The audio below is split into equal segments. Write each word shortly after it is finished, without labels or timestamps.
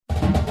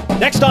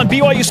Next on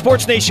BYU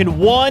Sports Nation,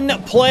 one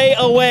play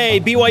away.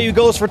 BYU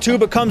goes for two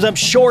but comes up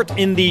short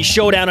in the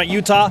showdown at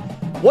Utah.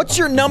 What's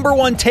your number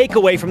one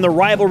takeaway from the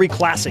rivalry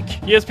classic?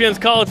 ESPN's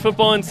college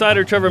football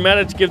insider Trevor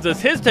Matich gives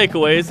us his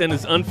takeaways and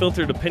his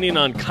unfiltered opinion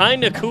on Kai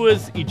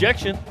Nakua's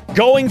ejection.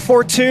 Going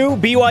for two,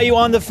 BYU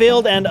on the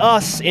field, and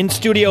us in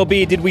Studio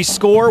B. Did we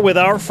score with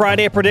our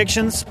Friday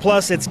predictions?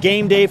 Plus, it's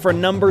game day for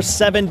number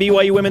 7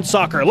 BYU women's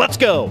soccer. Let's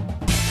go.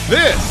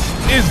 This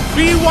is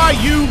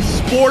BYU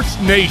Sports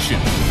Nation,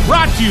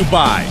 brought to you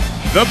by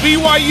The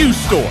BYU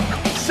Store,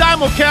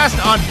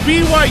 simulcast on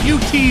BYU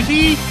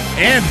TV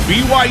and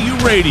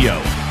BYU Radio.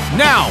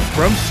 Now,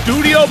 from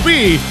Studio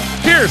B,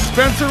 here's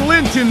Spencer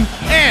Linton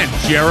and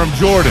Jarom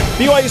Jordan.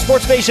 BYU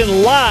Sports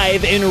Nation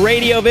live in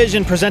Radio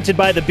Vision, presented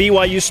by the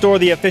BYU Store,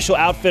 the official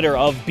outfitter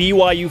of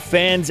BYU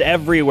fans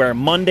everywhere.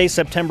 Monday,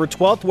 September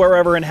 12th,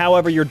 wherever and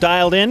however you're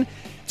dialed in.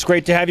 It's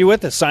great to have you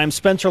with us. I'm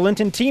Spencer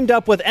Linton, teamed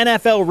up with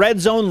NFL Red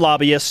Zone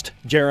lobbyist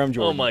Jarom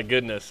Jordan. Oh, my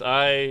goodness.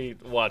 I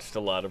watched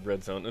a lot of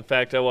Red Zone. In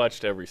fact, I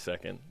watched every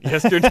second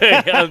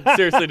yesterday. I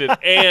seriously did.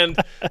 And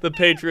the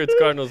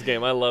Patriots-Cardinals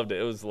game. I loved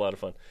it. It was a lot of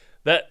fun.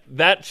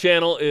 That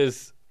channel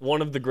is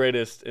one of the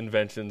greatest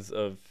inventions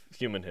of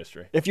human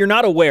history. If you're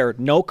not aware,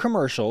 no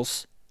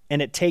commercials,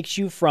 and it takes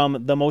you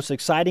from the most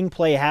exciting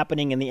play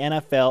happening in the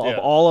NFL of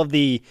all of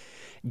the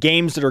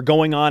games that are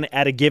going on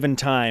at a given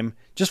time,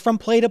 just from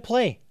play to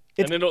play.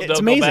 They'll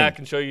amazing. Go back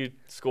and show you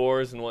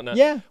scores and whatnot.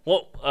 Yeah.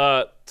 Well,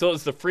 so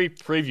it's the free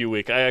preview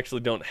week. I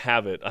actually don't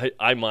have it.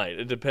 I might.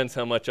 It depends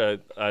how much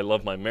I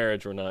love my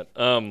marriage or not.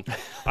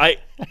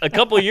 A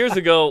couple of years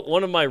ago,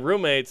 one of my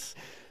roommates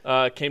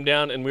came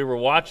down and we were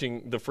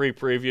watching the free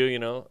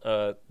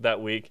preview,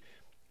 that week.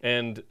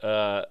 And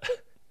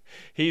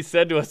he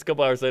said to us a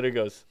couple hours later, he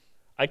goes,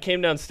 I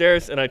came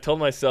downstairs and I told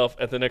myself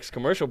at the next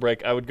commercial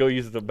break I would go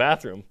use the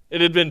bathroom.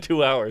 It had been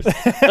 2 hours.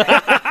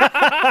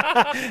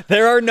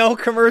 There are no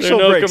commercial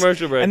breaks.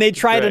 And they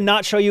try to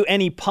not show you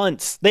any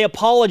punts. They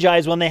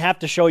apologize when they have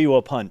to show you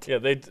a punt. Yeah,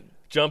 they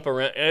jump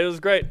around. It was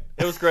great.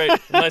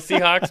 My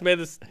Seahawks made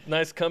this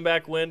nice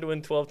comeback win to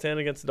win 12-10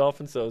 against the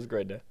Dolphins, so it was a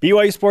great day.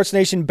 BYU Sports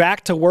Nation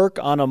back to work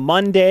on a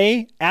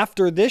Monday.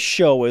 After this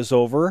show is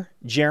over,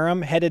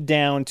 Jarom headed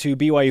down to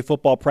BYU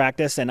football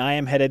practice, and I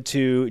am headed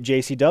to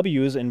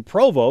JCW's in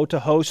Provo to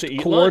host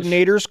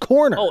Coordinator's lunch.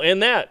 Corner. Oh,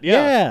 and that.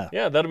 Yeah,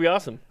 that'll be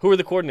awesome. Who are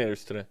the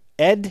coordinators today?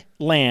 Ed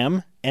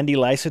Lamb and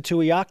Elisa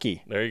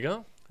Tuiaki. There you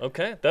go.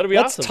 Okay, that'll be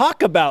Let's awesome. Let's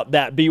talk about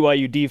that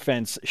BYU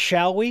defense,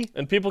 shall we?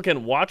 And people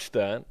can watch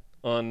that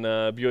on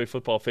BYU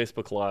Football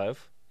Facebook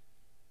Live.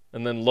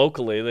 And then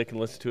locally, they can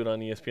listen to it on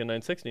ESPN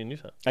 960 in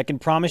Utah. I can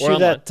promise you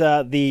that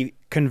the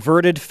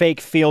converted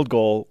fake field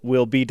goal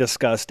will be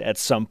discussed at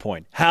some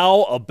point.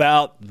 How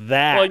about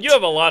that? Well, you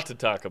have a lot to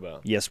talk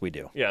about. Yes, we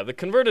do. Yeah, the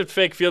converted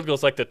fake field goal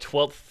is like the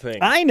 12th thing.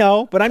 I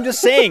know, but I'm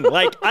just saying,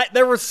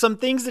 there were some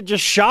things that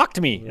just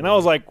shocked me. And I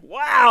was like,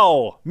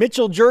 wow,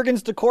 Mitchell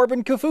Juergens to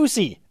Corbin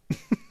Kaufusi.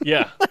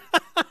 Yeah.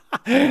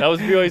 That was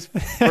BYU's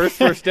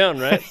first down,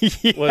 right?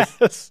 Yes.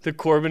 Was to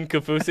Corbin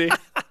Kaufusi.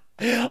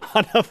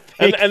 On a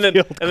fake and then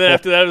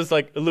after that, it was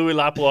like Louis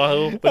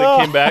Lapuahu, but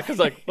it came back. It's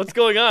like, what's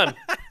going on?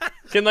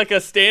 Can a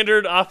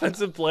standard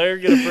offensive player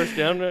get a first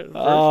down?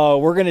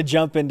 We're going to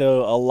jump into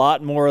a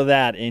lot more of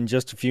that in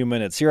just a few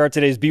minutes. Here are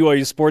today's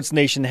BYU Sports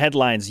Nation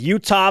headlines.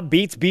 Utah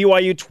beats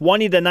BYU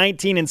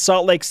 20-19 in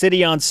Salt Lake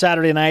City on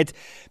Saturday night.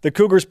 The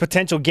Cougars'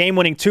 potential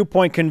game-winning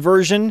two-point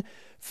conversion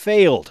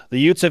failed. The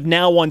Utes have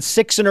now won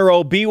 6 in a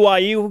row.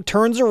 BYU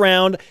turns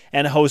around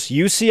and hosts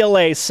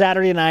UCLA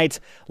Saturday night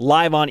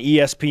live on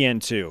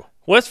ESPN2.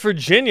 West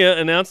Virginia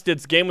announced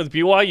its game with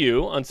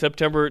BYU on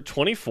September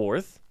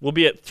 24th. Will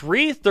be at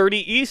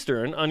 3:30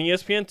 Eastern on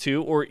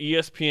ESPN2 or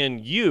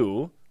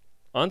ESPNU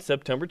on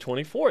September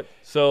 24th.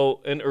 So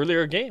an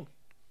earlier game.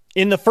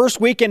 In the first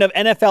weekend of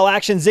NFL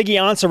action, Ziggy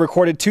Ansah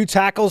recorded 2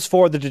 tackles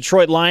for the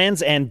Detroit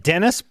Lions, and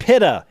Dennis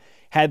Pitta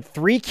had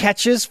 3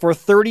 catches for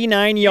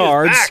 39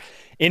 yards.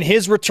 In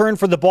his return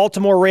for the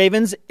Baltimore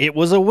Ravens, it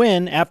was a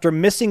win after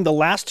missing the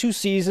last 2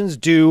 seasons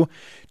due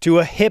to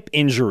a hip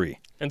injury.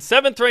 And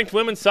 7th-ranked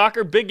women's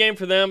soccer, big game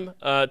for them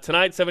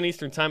tonight, 7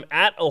 Eastern time,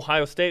 at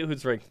Ohio State,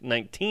 who's ranked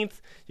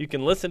 19th. You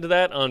can listen to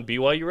that on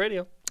BYU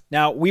Radio.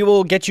 Now, we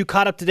will get you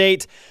caught up to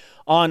date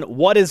on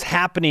what is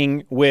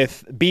happening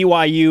with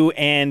BYU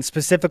and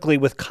specifically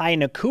with Kai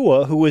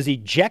Nakua, who was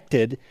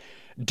ejected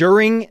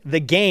during the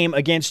game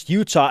against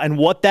Utah, and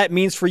what that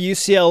means for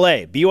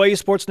UCLA. BYU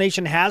Sports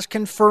Nation has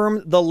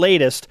confirmed the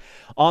latest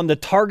on the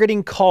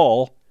targeting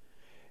call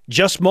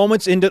just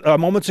moments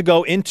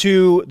ago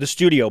into the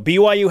studio.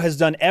 BYU has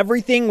done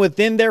everything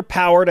within their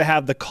power to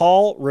have the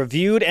call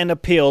reviewed and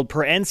appealed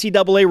per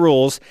NCAA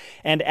rules,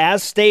 and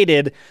as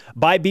stated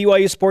by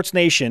BYU Sports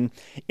Nation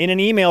in an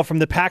email from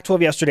the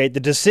Pac-12 yesterday, the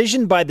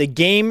decision by the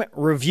game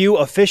review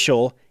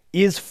official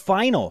is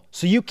final.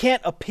 So you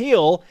can't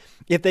appeal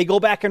if they go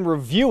back and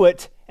review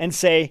it and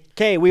say,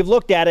 okay, we've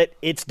looked at it,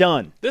 it's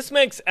done. This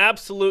makes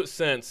absolute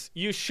sense.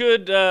 You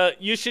should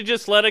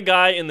just let a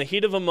guy in the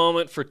heat of a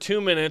moment for 2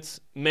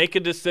 minutes make a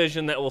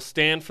decision that will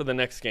stand for the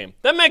next game.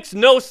 That makes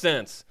no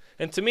sense.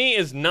 and to me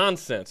is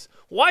nonsense.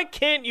 Why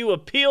can't you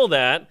appeal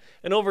that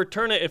and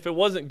overturn it if it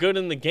wasn't good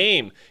in the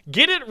game?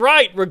 Get it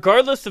right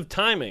regardless of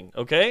timing,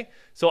 okay?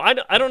 So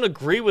I don't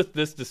agree with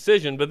this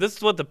decision, but this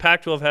is what the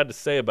Pac-12 had to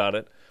say about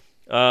it.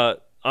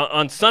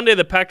 On Sunday,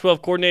 the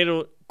Pac-12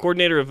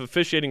 coordinator of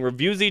officiating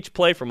reviews each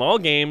play from all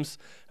games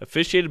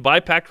officiated by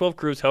Pac-12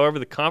 crews. However,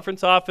 the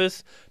conference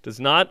office does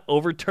not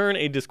overturn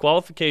a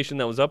disqualification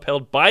that was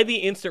upheld by the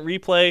instant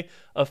replay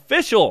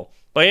official.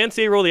 By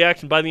NCAA rule, the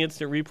action by the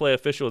instant replay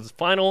official is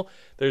final.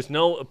 There's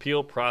no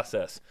appeal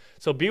process.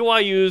 So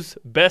BYU's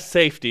best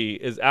safety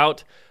is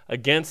out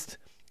against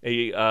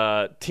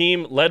a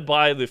team led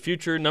by the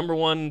future number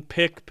one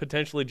pick,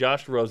 potentially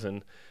Josh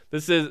Rosen.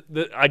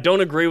 I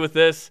don't agree with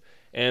this,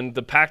 and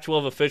the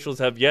Pac-12 officials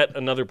have yet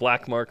another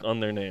black mark on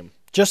their name.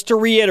 Just to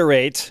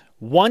reiterate,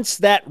 once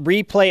that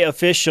replay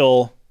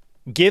official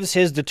gives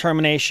his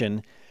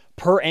determination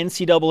per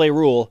NCAA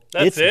rule,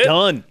 it's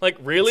done. Like,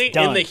 really? It's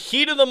done. In the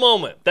heat of the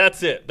moment,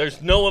 that's it.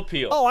 There's no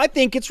appeal. Oh, I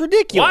think it's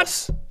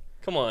ridiculous. What?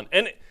 Come on.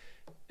 And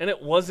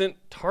it wasn't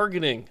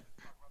targeting.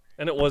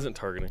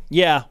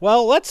 Yeah,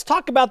 well, let's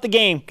talk about the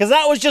game, because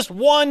that was just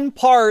one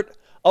part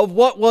of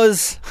what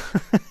was,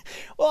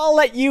 well, I'll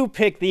let you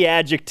pick the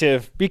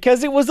adjective,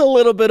 because it was a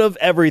little bit of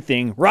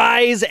everything.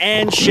 Rise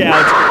and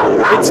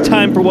shout. It's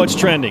time for What's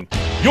Trending.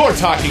 You're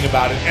talking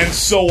about it, and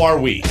so are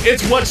we.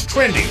 It's What's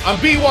Trending on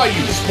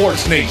BYU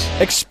Sports Nation.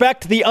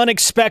 Expect the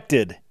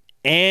unexpected,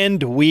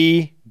 and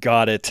we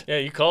got it. Yeah,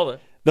 you called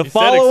it. The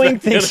following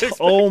things,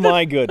 oh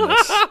my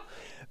goodness.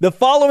 The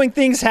following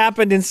things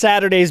happened in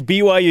Saturday's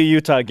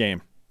BYU-Utah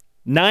game.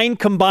 9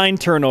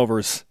 combined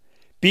turnovers.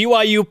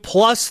 BYU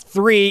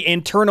 +3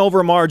 in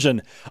turnover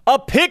margin. A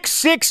pick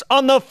 6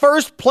 on the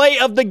first play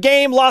of the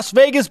game. Las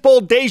Vegas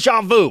Bowl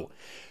deja vu.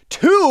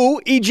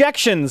 2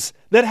 ejections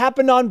that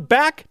happened on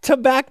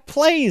back-to-back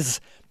plays.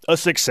 A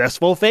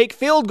successful fake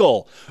field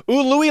goal.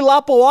 Ului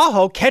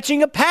Lapuaho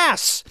catching a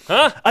pass.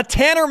 A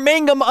Tanner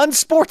Mangum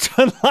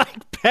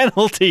unsportsmanlike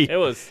penalty. It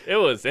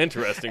was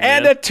interesting,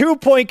 and man. a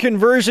 2-point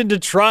conversion to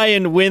try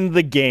and win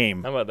the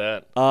game. How about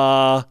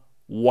that?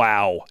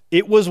 Wow.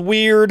 It was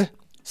weird,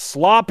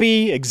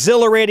 sloppy,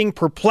 exhilarating,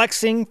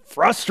 perplexing,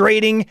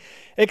 frustrating,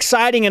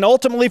 exciting, and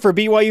ultimately for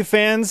BYU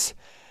fans,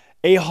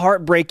 a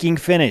heartbreaking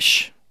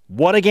finish.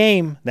 What a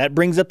game. That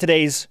brings up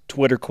today's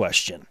Twitter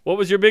question. What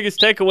was your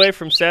biggest takeaway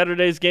from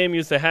Saturday's game?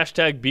 Use the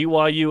hashtag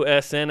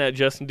BYUSN at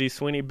Justin D.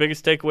 Sweeney.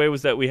 Biggest takeaway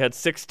was that we had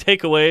 6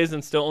 takeaways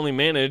and still only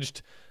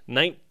managed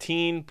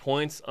 19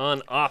 points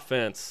on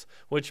offense,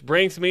 which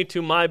brings me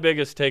to my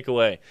biggest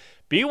takeaway.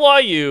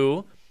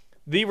 BYU,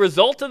 the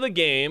result of the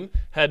game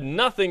had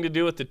nothing to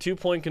do with the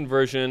 2-point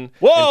conversion and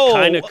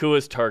Kai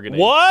Nakua's targeting.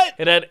 What?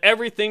 It had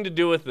everything to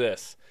do with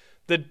this.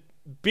 The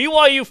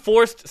BYU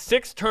forced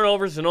 6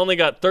 turnovers and only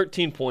got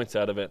 13 points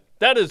out of it.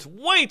 That is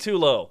way too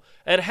low.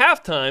 At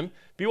halftime,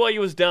 BYU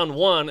was down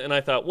 1, and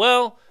I thought,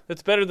 well,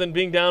 that's better than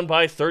being down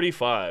by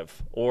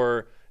 35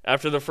 or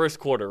after the first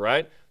quarter,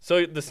 right?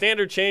 So the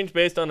standard changed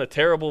based on a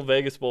terrible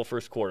Vegas Bowl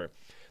first quarter.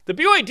 The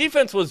BYU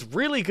defense was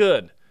really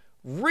good.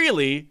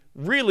 Really,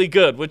 really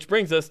good, which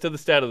brings us to the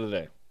stat of the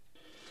day.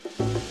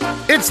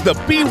 It's the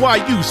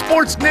BYU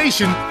Sports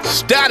Nation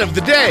stat of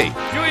the day.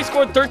 BYU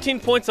scored 13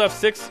 points off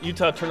 6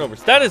 Utah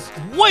turnovers. That is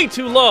way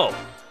too low,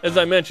 as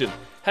I mentioned.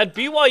 Had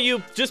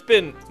BYU just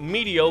been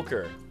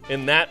mediocre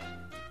in that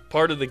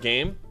part of the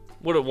game,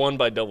 would have won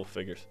by double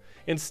figures.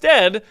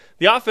 Instead,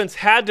 the offense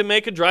had to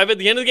make a drive at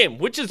the end of the game,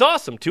 which is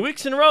awesome. 2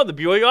 weeks in a row, the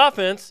BYU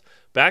offense,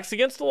 backs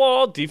against the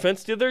wall,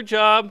 defense did their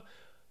job,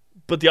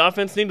 but the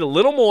offense needed a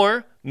little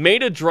more,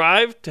 made a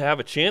drive to have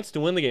a chance to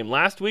win the game.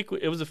 Last week,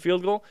 it was a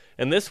field goal,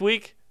 and this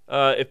week,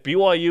 if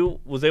BYU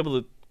was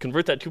able to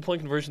convert that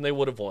 2-point conversion, they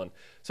would have won.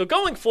 So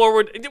going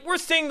forward, we're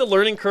seeing the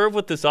learning curve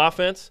with this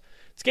offense.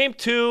 It's game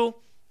 2.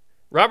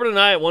 Robert and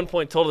I at one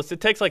point told us it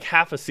takes like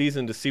half a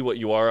season to see what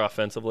you are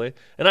offensively,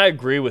 and I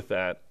agree with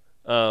that.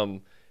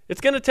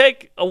 It's going to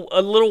take a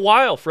little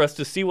while for us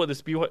to see what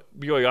this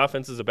BYU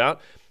offense is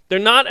about. They're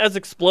not as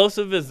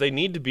explosive as they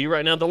need to be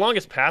right now. The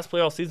longest pass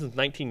play all season is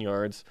 19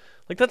 yards.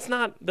 Like that's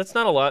not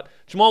a lot.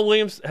 Jamal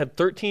Williams had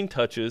 13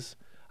 touches.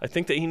 I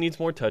think that he needs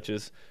more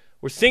touches.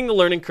 We're seeing the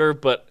learning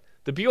curve, but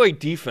the BYU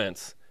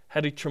defense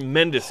had a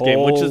tremendous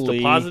game, which is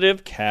the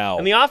positive. Cow.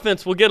 And the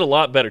offense will get a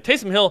lot better.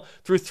 Taysom Hill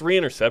threw 3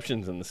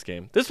 interceptions in this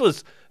game. This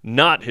was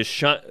not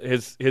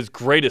his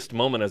greatest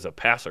moment as a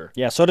passer.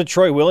 Yeah, so did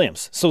Troy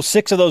Williams. So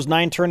 6 of those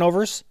 9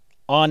 turnovers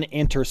on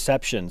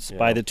interceptions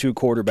by the 2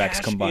 quarterbacks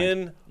Cash combined.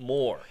 in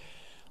more.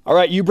 All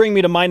right, you bring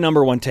me to my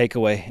number 1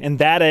 takeaway, and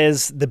that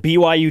is the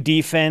BYU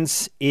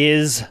defense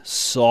is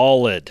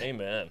solid.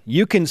 Amen.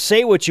 You can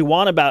say what you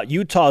want about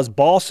Utah's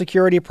ball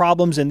security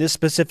problems in this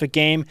specific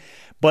game,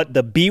 but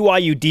the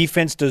BYU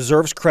defense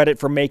deserves credit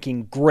for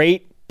making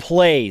great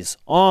plays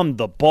on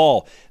the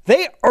ball.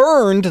 They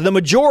earned the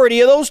majority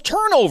of those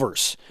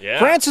turnovers. Yeah.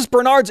 Francis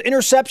Bernard's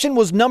interception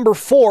was number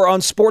 4 on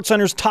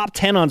SportsCenter's top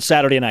 10 on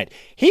Saturday night.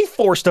 He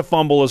forced a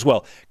fumble as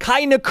well.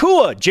 Kai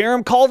Nakua,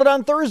 Jarom called it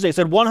on Thursday,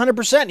 said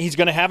 100% he's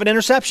going to have an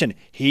interception.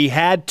 He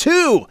had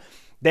 2.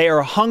 They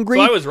are hungry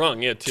So I was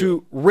wrong, too.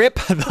 to rip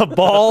the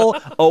ball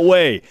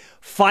away.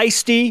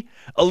 Feisty,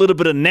 a little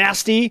bit of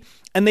nasty,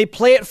 and they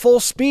play at full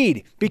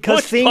speed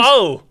because Butch things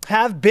Pau.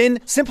 have been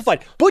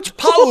simplified. Butch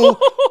Pau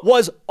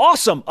was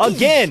awesome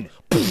again.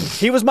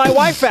 He was my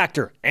Y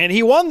factor, and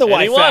he won the Y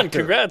And he won. factor.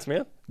 Congrats,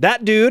 man.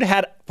 That dude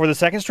had, for the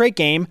second straight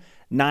game,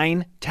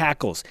 9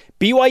 tackles.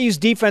 BYU's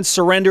defense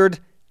surrendered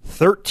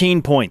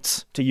 13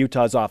 points to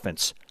Utah's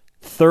offense.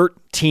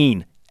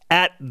 13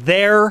 at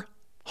their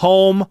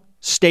home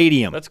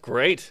stadium. That's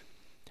great.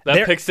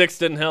 That pick six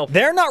didn't help.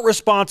 They're not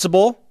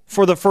responsible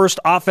for the first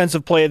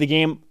offensive play of the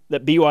game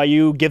that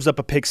BYU gives up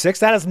a pick six.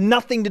 That has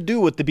nothing to do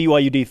with the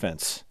BYU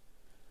defense.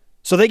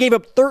 So they gave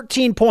up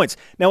 13 points.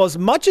 Now, as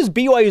much as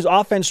BYU's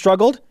offense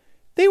struggled,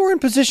 they were in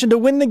position to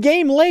win the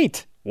game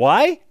late.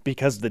 Why?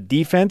 Because the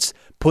defense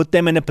put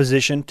them in a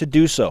position to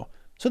do so.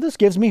 So this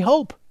gives me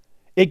hope.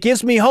 It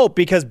gives me hope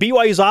because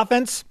BYU's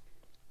offense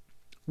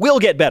will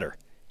get better.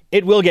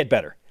 It will get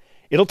better.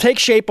 It'll take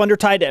shape under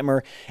Ty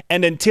Detmer,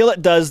 and until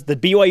it does, the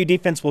BYU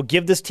defense will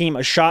give this team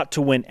a shot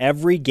to win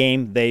every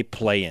game they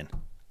play in.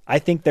 I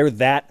think they're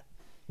that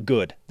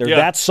good. They're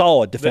that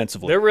solid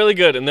defensively. They're really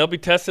good, and they'll be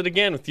tested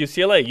again with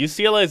UCLA.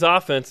 UCLA's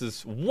offense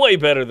is way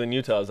better than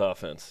Utah's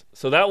offense,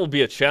 so that will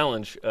be a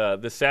challenge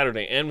this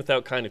Saturday, and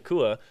without Kai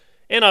Nakua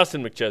and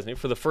Austin McChesney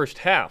for the first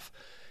half.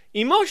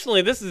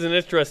 Emotionally, this is an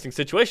interesting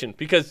situation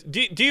because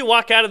do you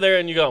walk out of there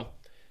and you go,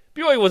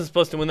 BYU wasn't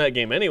supposed to win that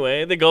game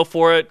anyway. They go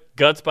for it.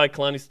 Guts by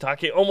Kalani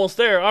Sitake. Almost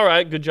there. All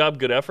right, good job,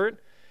 good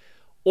effort.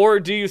 Or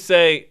do you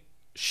say,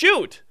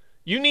 shoot,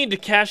 you need to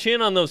cash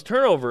in on those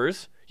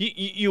turnovers.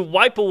 You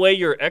wipe away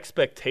your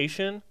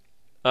expectation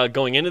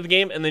going into the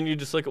game, and then you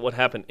just look at what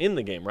happened in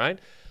the game, right?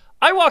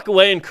 I walk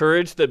away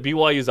encouraged that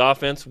BYU's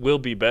offense will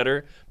be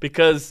better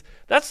because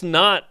that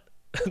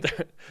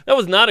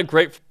was not a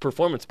great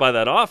performance by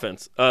that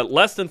offense.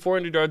 Less than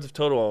 400 yards of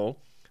total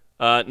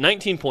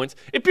 19 points.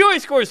 If BYU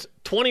scores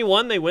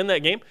 21, they win that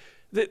game.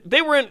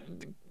 They were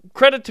in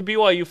credit to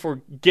BYU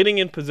for getting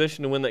in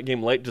position to win that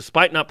game late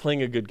despite not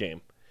playing a good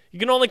game. You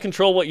can only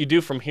control what you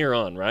do from here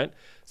on, right?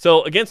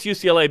 So against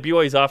UCLA,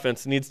 BYU's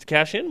offense needs to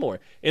cash in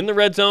more. In the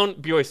red zone,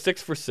 BYU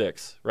 6 for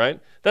 6, right?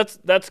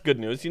 That's good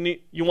news.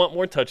 You want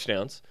more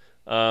touchdowns.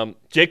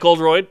 Jake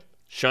Oldroyd,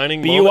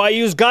 shining moment.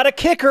 BYU's got a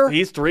kicker.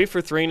 He's 3 for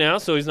 3 now,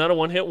 so he's not a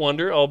one-hit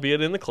wonder,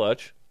 albeit in the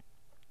clutch.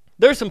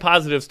 There's some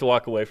positives to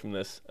walk away from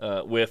this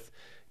with.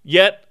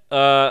 Yet,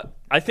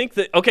 I think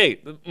that,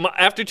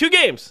 after 2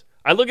 games,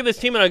 I look at this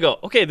team and I go,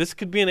 okay, this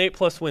could be an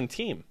 8+ win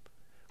team.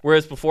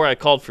 Whereas before I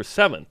called for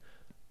 7.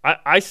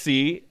 I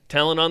see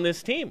talent on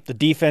this team. The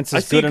defense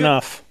is good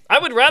enough. I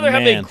would rather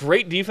have a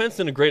great defense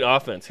than a great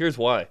offense. Here's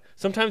why.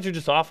 Sometimes you're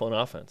just off on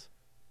offense.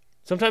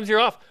 Sometimes you're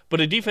off, but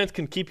a defense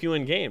can keep you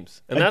in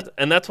games. And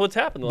that's what's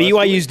happened.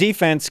 BYU's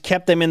defense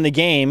kept them in the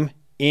game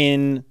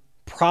in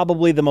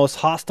probably the most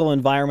hostile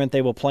environment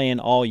they will play in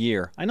all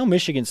year. I know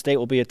Michigan State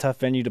will be a tough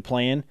venue to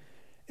play in.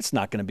 It's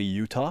not going to be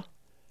Utah.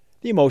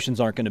 The emotions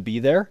aren't going to be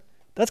there.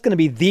 That's going to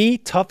be the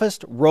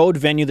toughest road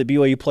venue that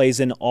BYU plays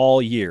in all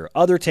year.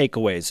 Other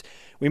takeaways.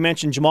 We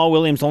mentioned Jamal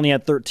Williams only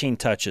had 13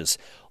 touches.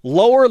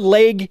 Lower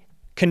leg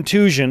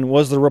contusion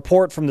was the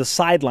report from the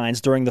sidelines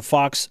during the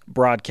Fox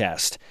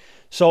broadcast.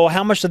 So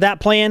how much did that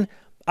play in?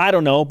 I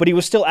don't know, but he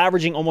was still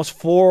averaging almost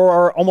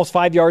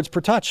 5 yards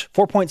per touch,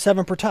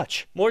 4.7 per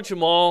touch. More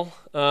Jamal.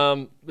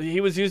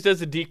 He was used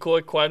as a decoy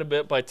quite a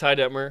bit by Ty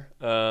Detmer.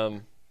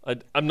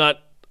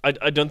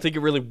 I don't think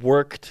it really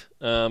worked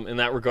in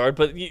that regard,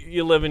 but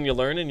you live and you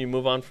learn and you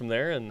move on from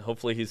there, and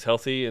hopefully he's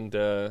healthy and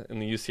in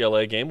the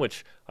UCLA game,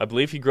 which I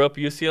believe he grew up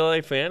a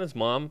UCLA fan. His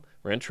mom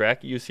ran track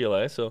at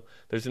UCLA, so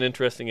there's an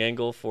interesting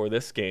angle for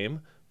this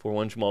game for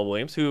one Jamal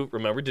Williams, who,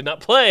 remember, did not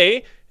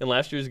play in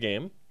last year's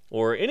game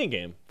or any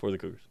game for the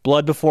Cougars.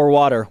 Blood before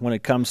water when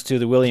it comes to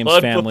the Williams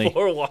family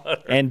before water.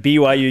 And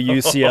BYU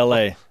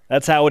UCLA.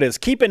 That's how it is.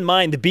 Keep in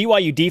mind, the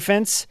BYU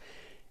defense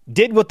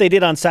did what they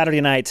did on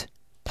Saturday night,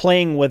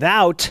 playing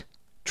without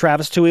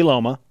Travis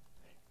Tuiloma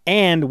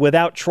and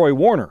without Troy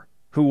Warner,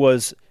 who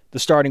was the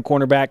starting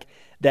cornerback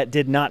that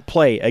did not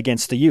play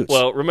against the Utes.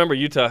 Well, remember,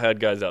 Utah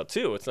had guys out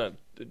too. It's not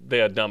they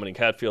had Dominic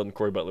Hatfield and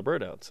Corey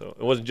Butler-Bird out, so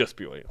it wasn't just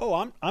BYU.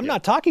 Oh, I'm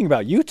not talking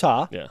about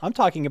Utah. Yeah. I'm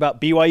talking about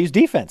BYU's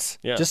defense,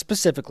 Yeah. just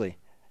specifically.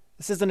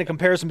 This isn't a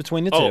comparison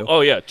between the two.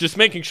 Oh, yeah. Just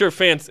making sure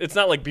fans, it's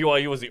not like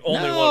BYU was the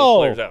only one of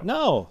players out.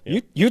 No.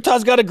 Yeah.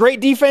 Utah's got a great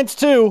defense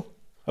too,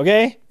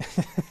 okay?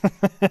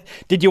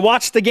 Did you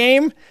watch the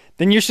game?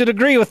 Then you should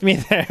agree with me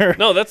there.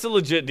 No, that's a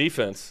legit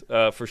defense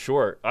for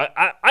sure.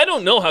 I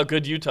don't know how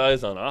good Utah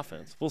is on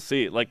offense. We'll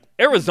see. Like,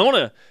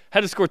 Arizona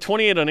had to score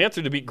 28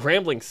 unanswered to beat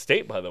Grambling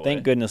State, by the way.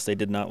 Thank goodness they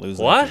did not lose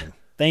What? that game.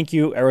 Thank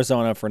you,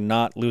 Arizona, for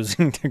not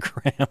losing to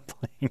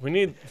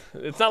Grambling.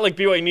 It's not like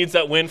BYU needs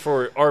that win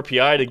for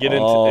RPI to get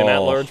into an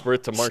at-large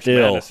berth to March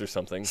Madness or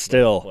something.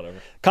 Still. Whatever.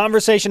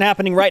 Conversation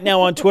happening right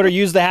now on Twitter.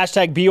 Use the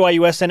hashtag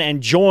BYUSN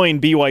and join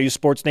BYU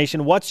Sports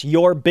Nation. What's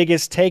your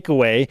biggest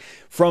takeaway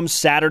from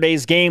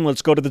Saturday's game?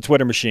 Let's go to the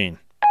Twitter machine.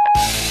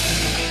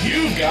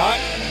 You've got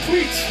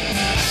tweets.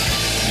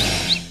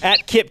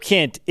 At Kip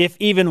Kint, if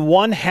even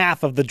one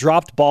half of the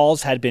dropped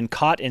balls had been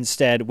caught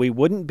instead, we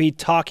wouldn't be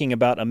talking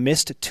about a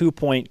missed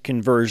 2-point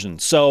conversion.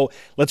 So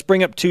let's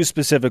bring up two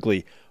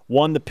specifically.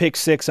 One, the pick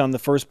six on the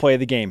first play of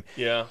the game.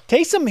 Yeah.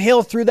 Taysom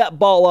Hill threw that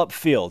ball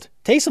upfield.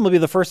 Taysom will be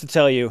the first to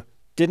tell you,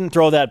 didn't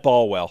throw that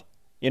ball well.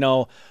 You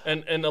know,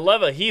 and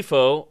Aleva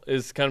Hifo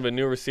is kind of a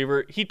new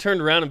receiver. He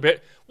turned around and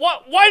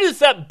why does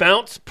that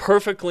bounce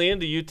perfectly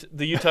into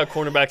the Utah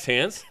cornerback's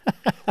hands?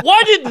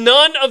 Why did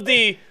none of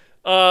the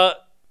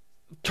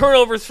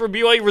turnovers for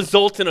BYU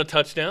result in a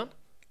touchdown?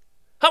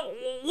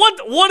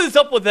 What is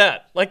up with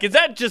that? Like, is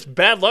that just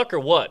bad luck or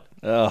what?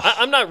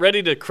 I'm not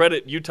ready to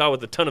credit Utah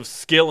with a ton of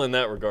skill in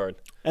that regard.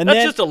 And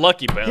that's just a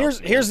lucky bounce.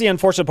 Here's the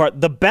unfortunate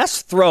part. The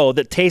best throw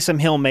that Taysom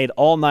Hill made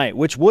all night,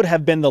 which would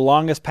have been the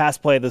longest pass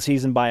play of the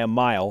season by a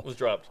mile,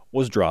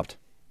 was dropped.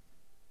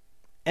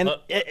 And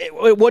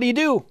what do you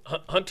do?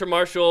 Hunter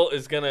Marshall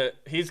is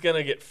he's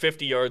gonna get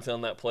 50 yards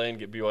on that play and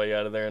get BYU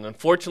out of there. And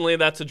unfortunately,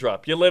 that's a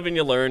drop. You live and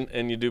you learn,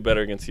 and you do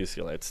better against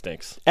UCLA. It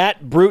stinks.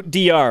 At Brute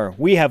DR,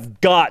 we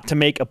have got to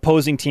make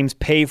opposing teams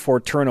pay for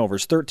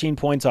turnovers. 13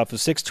 points off of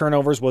 6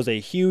 turnovers was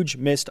a huge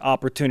missed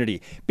opportunity.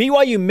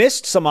 BYU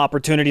missed some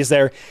opportunities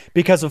there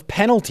because of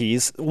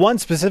penalties. One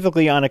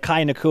specifically on a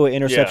Kai Nakua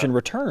interception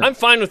return. I'm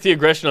fine with the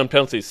aggression on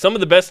penalties. Some of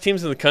the best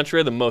teams in the country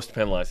are the most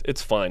penalized.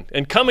 It's fine.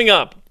 And coming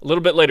up a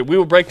little bit later, we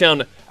will break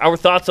down our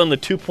thoughts on the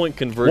 2-point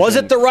conversion. Was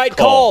it the right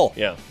call?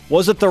 Yeah.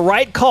 Was it the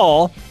right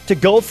call to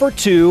go for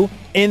 2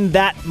 in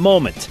that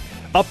moment?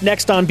 Up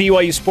next on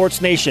BYU Sports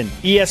Nation,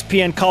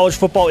 ESPN college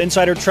football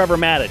insider Trevor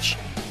Matich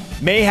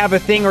may have a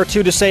thing or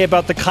two to say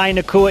about the Kai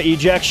Nakua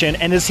ejection,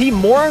 and is he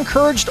more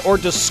encouraged or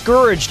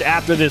discouraged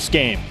after this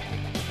game?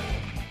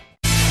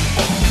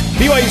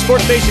 BYU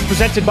Sports Nation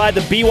presented by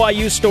the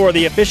BYU Store,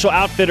 the official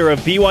outfitter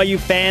of BYU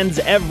fans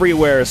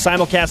everywhere.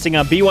 Simulcasting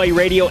on BYU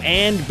Radio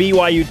and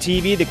BYU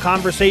TV. The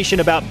conversation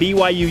about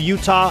BYU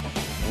Utah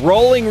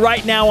rolling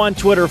right now on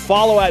Twitter.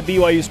 Follow at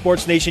BYU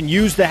Sports Nation.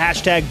 Use the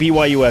hashtag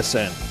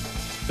BYUSN.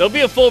 There'll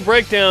be a full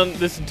breakdown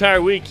this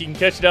entire week. You can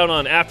catch it out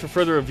on After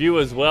Further Review,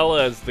 as well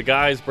as the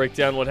guys break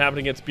down what happened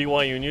against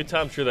BYU and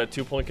Utah. I'm sure that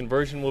 2-point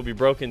conversion will be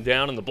broken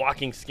down and the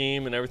blocking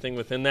scheme and everything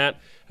within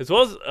that, as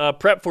well as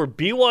prep for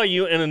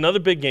BYU and another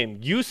big game,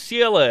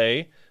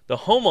 UCLA, the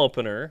home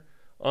opener,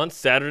 on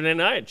Saturday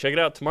night. Check it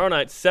out tomorrow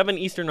night, 7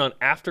 Eastern on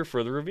After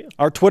Further Review.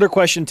 Our Twitter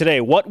question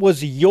today, what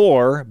was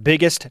your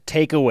biggest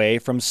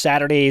takeaway from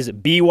Saturday's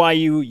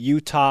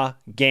BYU-Utah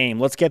game?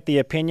 Let's get the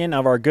opinion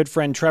of our good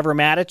friend Trevor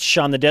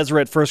Matich on the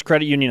Deseret First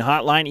Credit Union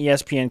Hotline,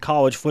 ESPN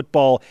college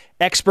football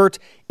expert,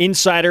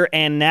 insider,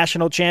 and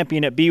national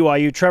champion at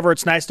BYU. Trevor,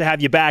 it's nice to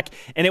have you back.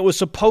 And it was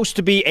supposed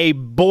to be a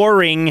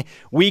boring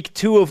week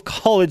 2 of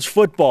college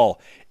football.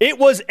 It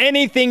was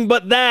anything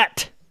but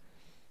that.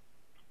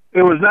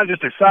 It was not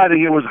just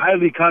exciting, it was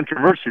highly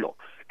controversial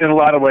in a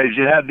lot of ways.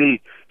 You had the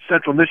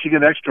Central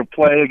Michigan extra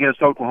play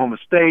against Oklahoma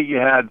State. You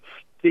had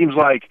teams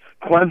like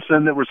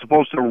Clemson that were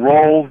supposed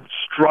to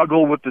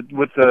struggle with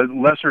the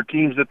lesser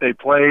teams that they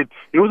played.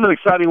 It was an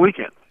exciting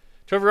weekend.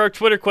 Trevor, our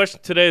Twitter question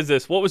today is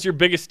this. What was your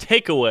biggest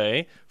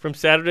takeaway from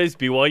Saturday's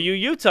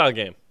BYU-Utah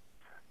game?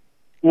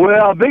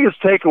 Well,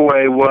 biggest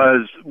takeaway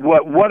was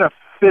what a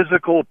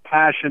physical,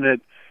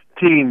 passionate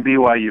team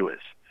BYU is.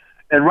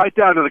 And right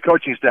down to the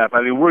coaching staff.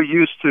 I mean, we're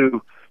used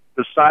to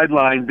the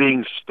sideline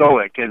being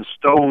stoic and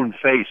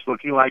stone-faced,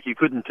 looking like you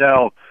couldn't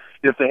tell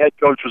if the head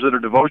coach was at a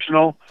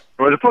devotional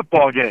or at a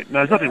football game. Now,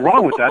 there's nothing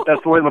wrong with that.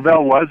 That's the way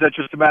Lavelle was. That's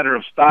just a matter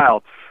of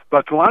style.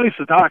 But Kalani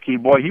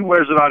Sitake, boy, he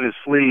wears it on his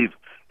sleeve,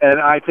 and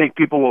I think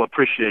people will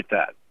appreciate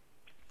that.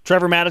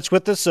 Trevor Matich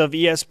with us of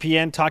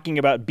ESPN talking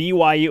about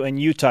BYU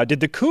and Utah. Did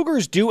the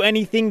Cougars do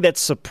anything that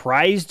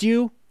surprised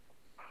you?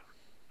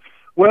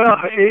 Well,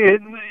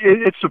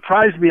 it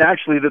surprised me,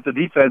 actually, that the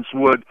defense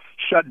would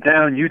shut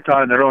down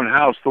Utah in their own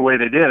house the way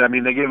they did. I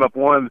mean, they gave up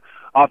one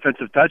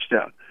offensive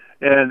touchdown,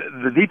 and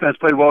the defense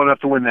played well enough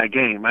to win that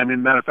game. I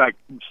mean, matter of fact,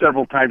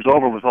 several times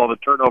over with all the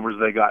turnovers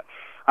they got.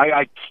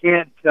 I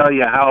can't tell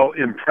you how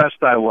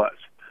impressed I was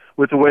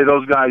with the way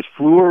those guys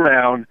flew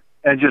around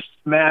and just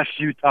smashed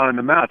Utah in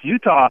the mouth.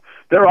 Utah,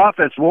 their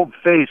offense won't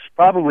face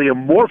probably a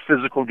more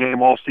physical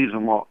game all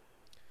season long.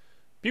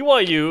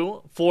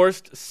 BYU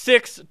forced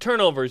 6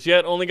 turnovers,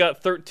 yet only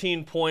got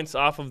 13 points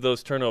off of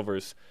those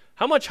turnovers.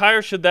 How much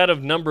higher should that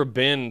have number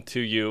been to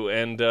you,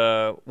 and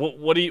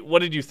what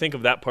did you think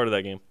of that part of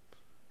that game?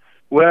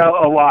 Well,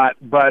 a lot,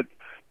 but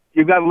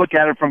you've got to look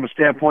at it from a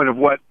standpoint of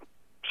what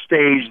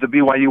stage the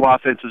BYU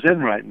offense is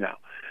in right now.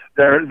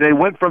 They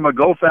went from a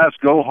go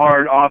fast, go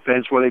hard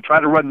offense where they try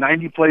to run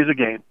 90 plays a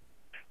game,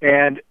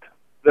 and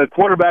the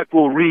quarterback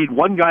will read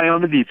one guy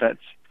on the defense,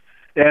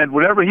 and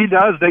whatever he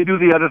does, they do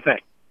the other thing.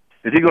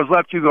 If he goes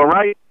left, you go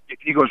right. If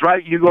he goes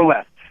right, you go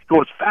left.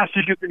 Go as fast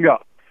as you can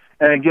go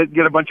and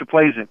get a bunch of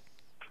plays in.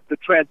 The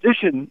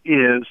transition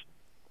is,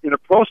 in a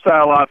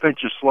pro-style offense,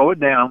 you slow it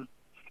down,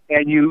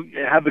 and you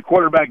have the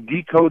quarterback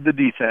decode the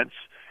defense,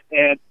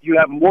 and you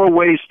have more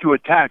ways to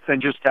attack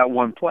than just that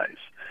one place.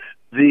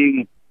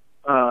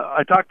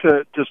 I talked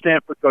to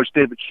Stanford coach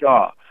David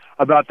Shaw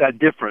about that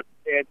difference,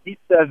 and he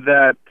said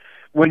that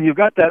when you've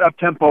got that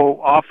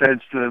up-tempo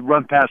offense to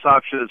run pass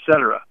option, et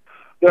cetera,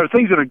 there are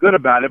things that are good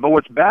about it, but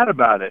what's bad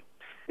about it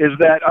is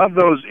that of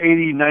those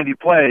 80, 90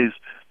 plays,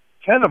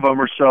 10 of them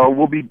or so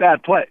will be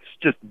bad plays,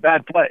 just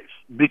bad plays,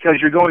 because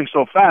you're going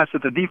so fast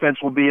that the defense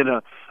will be in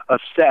a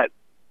set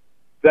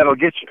that'll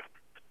get you.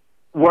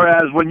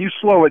 Whereas when you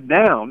slow it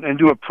down and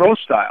do a pro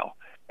style,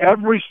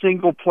 every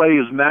single play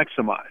is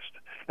maximized.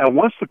 And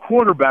once the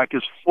quarterback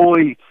is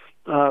fully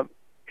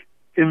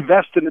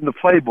invested in the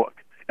playbook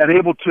and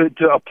able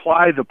to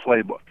apply the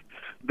playbook,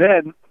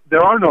 then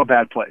there are no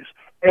bad plays.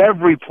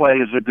 Every play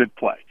is a good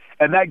play.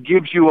 And that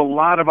gives you a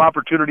lot of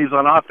opportunities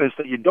on offense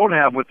that you don't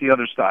have with the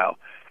other style.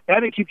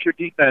 And it keeps your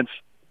defense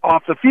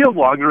off the field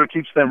longer. It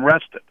keeps them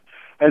rested.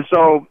 And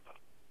so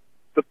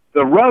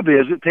the rub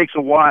is it takes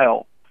a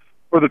while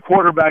for the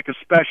quarterback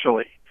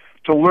especially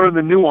to learn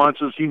the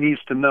nuances he needs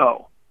to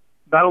know,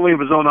 not only of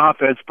his own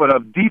offense, but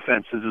of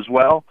defenses as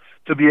well,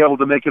 to be able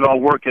to make it all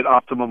work at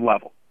optimum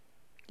level.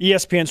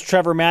 ESPN's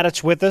Trevor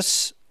Maddich with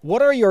us.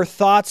 What are your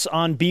thoughts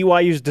on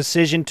BYU's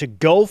decision to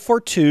go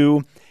for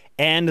two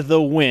and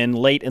the win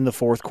late in the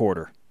fourth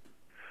quarter?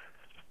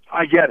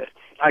 I get it.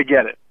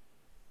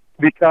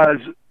 Because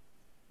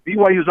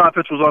BYU's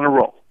offense was on a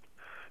roll.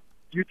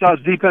 Utah's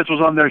defense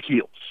was on their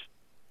heels.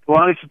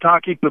 Kalani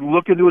Sitake could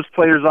look into his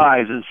players'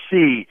 eyes and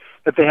see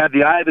that they had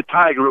the eye of the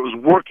tiger. It was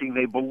working.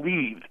 They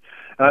believed.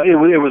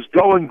 It was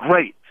going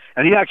great.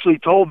 And he actually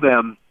told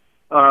them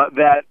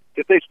that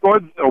if they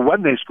scored, or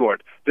when they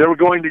scored, they were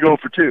going to go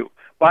for two.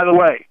 By the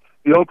way,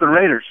 the Oakland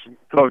Raiders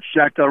coach,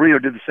 Jack Del Rio,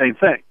 did the same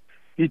thing.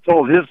 He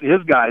told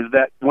his guys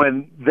that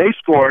when they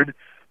scored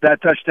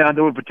that touchdown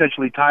that would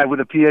potentially tie with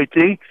a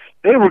PAT,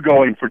 they were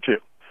going for two,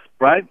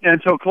 right?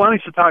 And so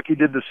Kalani Sitake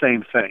did the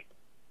same thing.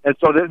 And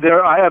so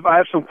I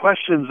have some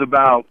questions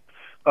about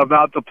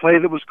the play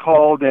that was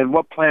called and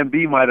what Plan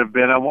B might have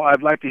been.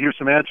 I'd like to hear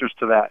some answers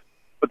to that.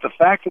 But the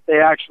fact that they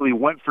actually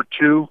went for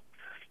two,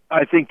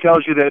 I think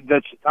tells you that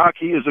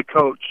Sitake is a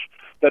coach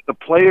that the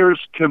players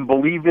can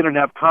believe in and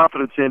have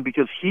confidence in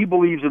because he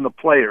believes in the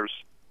players.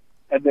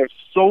 And there's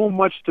so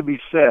much to be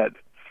said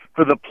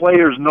for the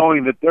players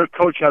knowing that their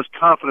coach has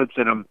confidence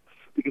in them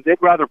because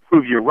they'd rather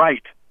prove you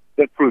right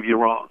than prove you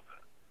wrong.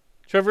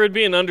 Trevor, it'd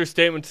be an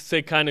understatement to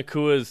say Kai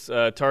Nakua's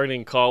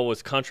targeting call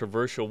was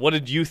controversial. What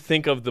did you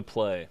think of the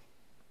play?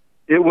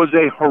 It was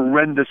a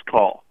horrendous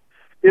call.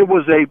 It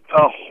was a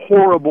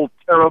horrible,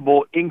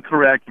 terrible,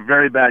 incorrect,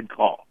 very bad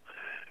call.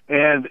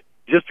 And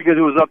just because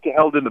it was up to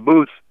held in the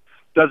booth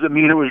doesn't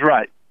mean it was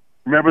right.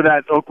 Remember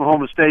that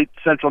Oklahoma State,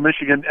 Central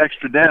Michigan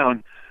extra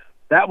down?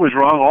 That was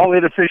wrong. All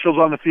 8 officials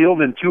on the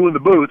field and 2 in the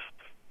booth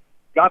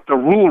got the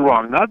rule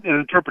wrong, not an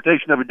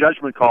interpretation of a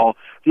judgment call.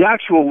 The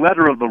actual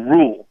letter of the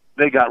rule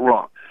they got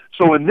wrong.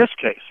 So in this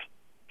case,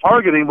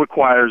 targeting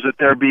requires that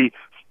there be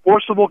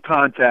forcible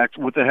contact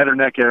with the head or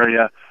neck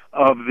area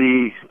of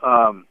the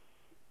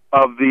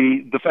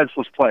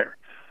defenseless player.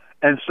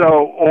 And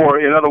so, or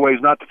in other ways,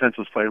 not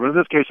defenseless player, but in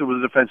this case it was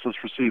a defenseless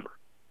receiver.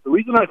 The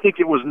reason I think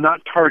it was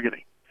not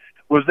targeting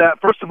was that,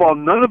 first of all,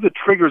 none of the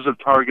triggers of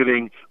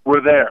targeting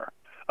were there.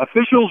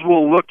 Officials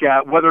will look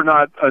at whether or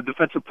not a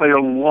defensive player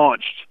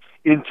launched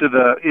into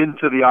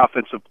the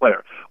offensive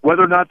player,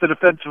 whether or not the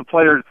defensive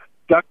player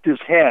ducked his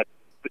head,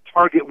 the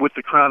target with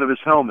the crown of his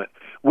helmet,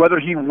 whether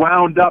he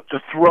wound up to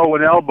throw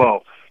an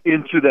elbow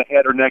into the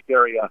head or neck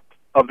area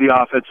of the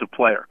offensive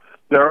player,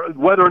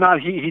 whether or not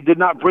he did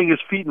not bring his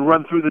feet and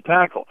run through the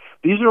tackle.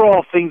 These are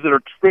all things that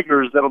are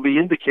triggers that will be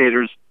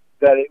indicators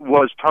that it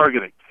was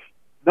targeting.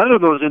 None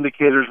of those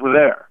indicators were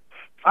there.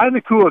 Kai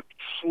Nakua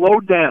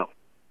slowed down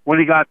when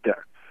he got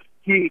there.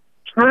 He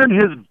turned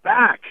his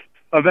back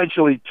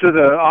eventually to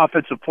the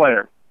offensive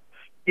player.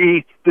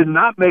 He did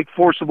not make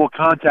forcible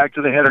contact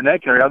to the head or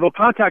neck area, although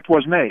contact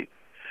was made.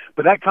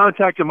 But that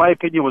contact, in my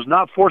opinion, was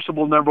not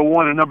forcible, number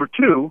one. And number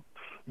two,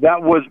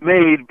 that was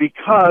made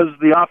because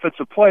the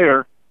offensive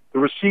player, the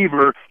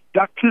receiver,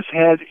 ducked his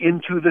head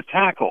into the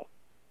tackle.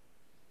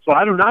 So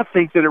I do not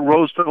think that it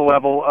rose to the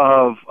level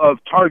of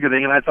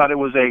targeting, and I thought it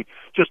was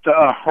just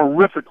a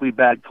horrifically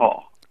bad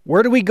call.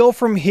 Where do we go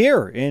from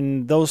here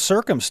in those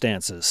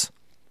circumstances?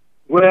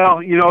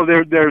 Well,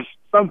 there's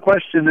some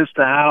question as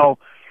to how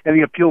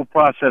any appeal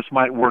process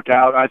might work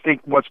out. I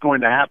think what's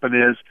going to happen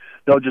is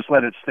they'll just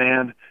let it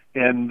stand,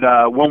 and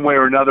one way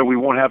or another, we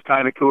won't have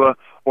Kai Nakua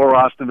or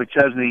Austin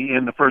McChesney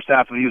in the first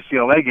half of the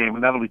UCLA game,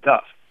 and that'll be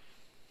tough.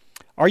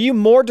 Are you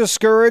more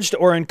discouraged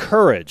or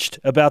encouraged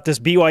about this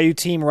BYU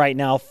team right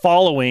now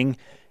following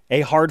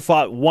a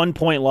hard-fought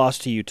 1-point loss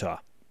to Utah?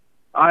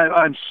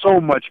 I'm so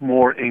much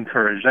more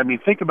encouraged. I mean,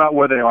 think about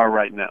where they are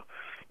right now.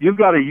 You've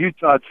got a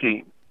Utah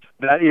team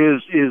that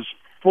is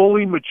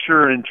fully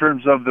mature in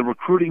terms of the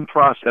recruiting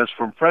process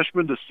from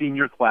freshman to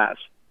senior class,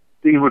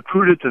 being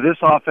recruited to this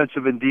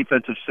offensive and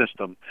defensive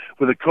system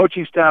with a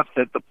coaching staff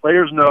that the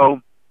players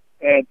know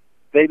and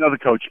they know the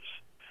coaches.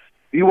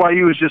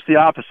 BYU is just the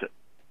opposite.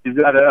 You've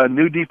got a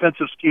new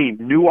defensive scheme,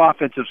 new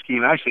offensive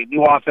scheme, actually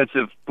new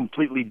offensive,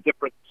 completely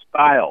different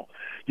style.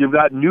 You've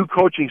got new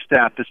coaching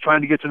staff that's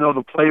trying to get to know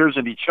the players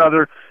and each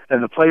other,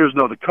 and the players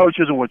know the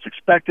coaches and what's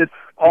expected.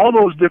 All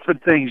those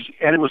different things,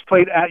 and it was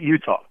played at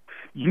Utah.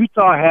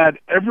 Utah had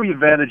every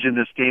advantage in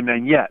this game,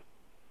 and yet,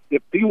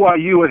 if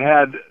BYU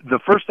had the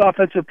first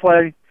offensive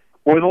play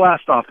or the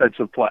last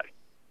offensive play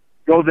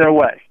go their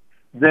way,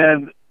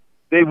 then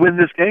they win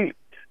this game.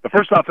 The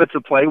first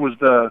offensive play was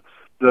the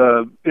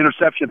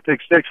interception pick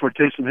six, where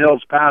Taysom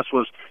Hill's pass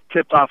was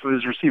tipped off of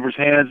his receiver's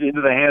hands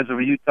into the hands of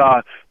a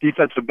Utah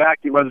defensive back.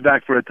 He runs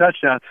back for a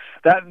touchdown.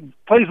 That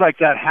plays like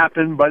that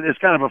happen, but it's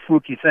kind of a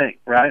fluky thing,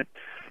 right?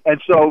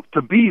 And so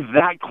to be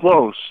that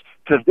close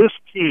to this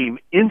team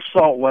in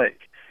Salt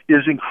Lake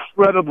is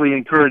incredibly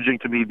encouraging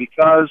to me,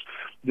 because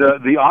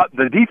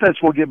the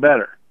defense will get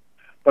better,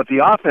 but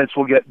the offense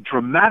will get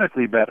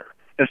dramatically better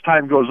as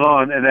time goes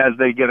on and as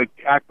they get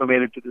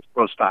acclimated to this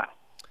pro style.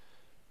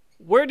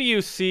 Where do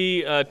you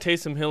see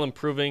Taysom Hill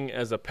improving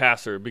as a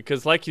passer?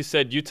 Because like you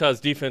said, Utah's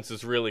defense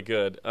is really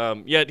good.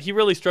 Yet he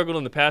really struggled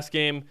in the pass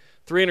game,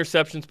 3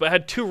 interceptions, but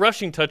had 2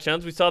 rushing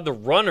touchdowns. We saw the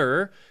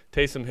runner,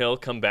 Taysom Hill,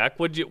 come back.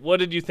 What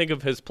did you think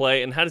of his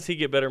play, and how does he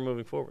get better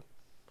moving forward?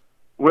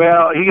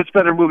 Well, he gets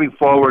better moving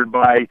forward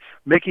by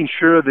making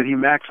sure that he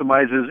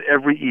maximizes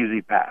every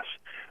easy pass.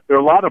 There are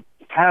a lot of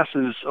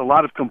passes, a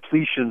lot of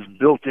completions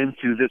built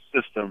into this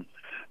system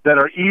that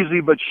are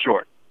easy but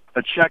short.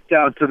 A check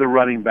down to the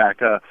running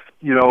back, a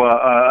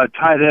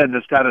tight end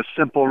that's got a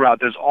simple route.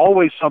 There's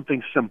always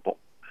something simple.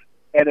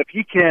 And if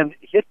he can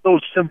hit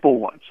those simple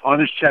ones on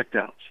his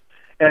checkdowns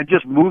and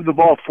just move the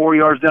ball 4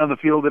 yards down the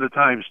field at a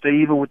time,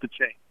 stay even with the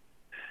chain,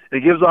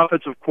 it gives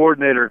offensive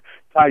coordinator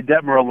Ty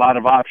Detmer a lot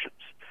of options.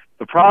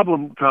 The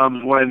problem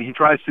comes when he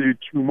tries to do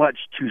too much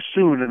too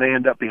soon and they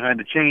end up behind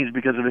the chains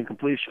because of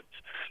incompletions.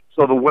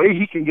 So the way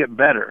he can get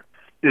better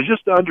is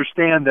just to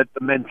understand that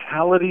the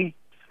mentality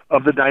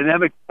of the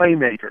dynamic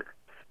playmaker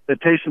that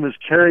Taysom has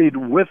carried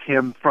with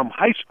him from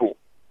high school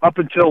up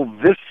until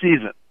this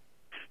season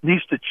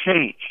needs to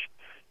change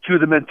to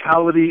the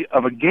mentality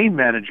of a game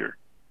manager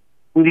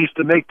who needs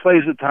to make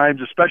plays at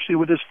times, especially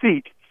with his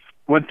feet,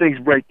 when things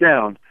break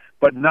down,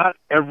 but not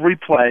every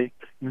play,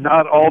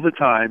 not all the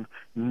time,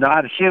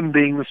 not him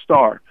being the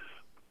star.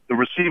 The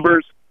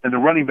receivers and the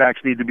running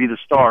backs need to be the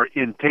star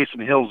in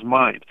Taysom Hill's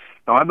mind.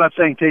 Now, I'm not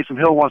saying Taysom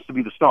Hill wants to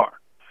be the star.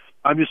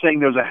 I'm just saying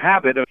there's a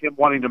habit of him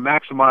wanting to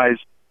maximize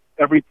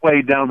every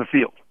play down the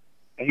field.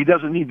 And he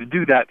doesn't need to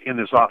do that in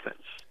this offense.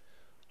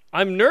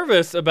 I'm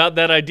nervous about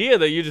that idea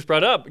that you just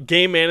brought up,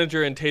 game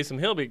manager and Taysom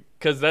Hill,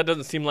 because that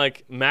doesn't seem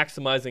like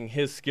maximizing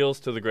his skills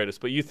to the greatest.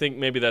 But you think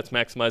maybe that's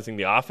maximizing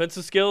the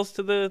offensive skills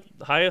to the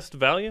highest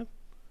value?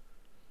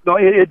 No,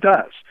 it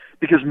does.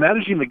 Because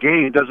managing the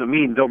game doesn't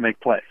mean don't make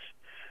plays.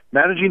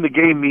 Managing the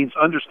game means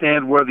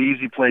understand where the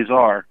easy plays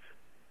are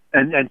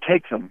and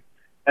take them.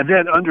 And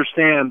then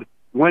understand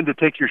when to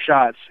take your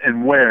shots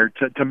and where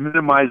to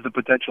minimize the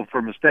potential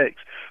for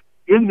mistakes.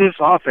 In this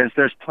offense,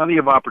 there's plenty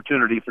of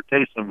opportunity for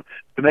Taysom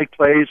to make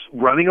plays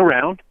running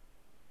around.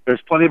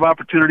 There's plenty of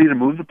opportunity to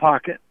move the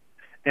pocket,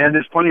 and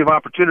there's plenty of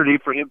opportunity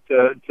for him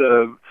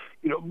to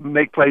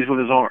make plays with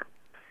his arm.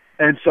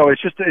 And so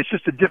it's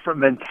just a different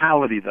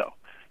mentality, though.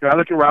 I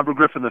look at Robert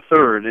Griffin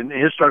III and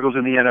his struggles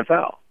in the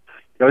NFL.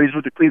 He's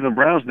with the Cleveland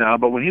Browns now,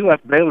 but when he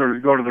left Baylor to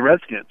go to the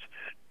Redskins,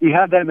 he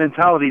had that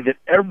mentality that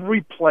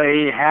every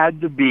play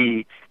had to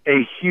be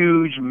a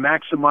huge,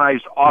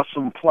 maximized,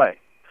 awesome play.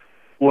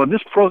 Well, in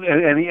this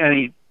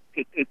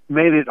it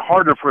made it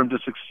harder for him to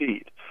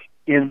succeed.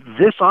 In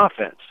this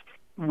offense,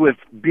 with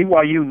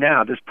BYU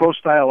now, this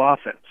pro-style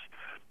offense,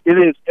 it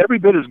is every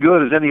bit as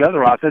good as any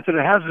other offense, and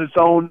it has its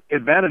own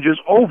advantages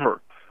over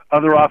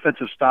other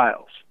offensive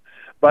styles.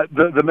 But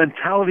the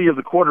mentality of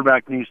the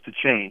quarterback needs to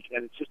change,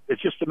 and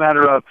it's just a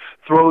matter of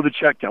throw the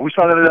check down. We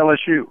saw that at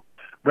LSU.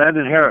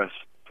 Brandon Harris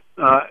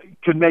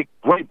could make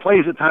great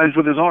plays at times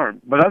with his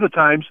arm, but other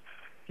times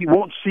he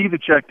won't see the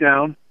check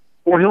down,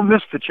 or he'll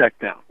miss the check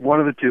down, one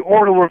of the two,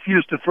 or he'll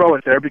refuse to throw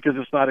it there because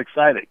it's not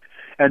exciting.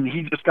 And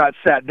he just got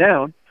sat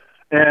down,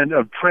 and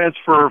a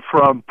transfer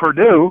from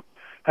Purdue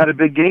had a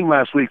big game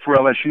last week for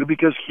LSU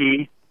because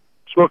he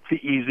took the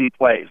easy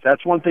plays.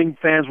 That's one thing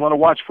fans want to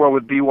watch for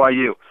with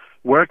BYU.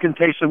 Where can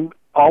Taysom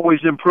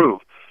always improve?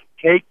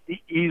 Take the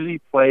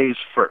easy plays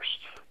first.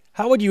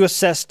 How would you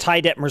assess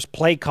Ty Detmer's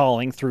play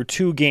calling through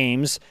 2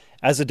 games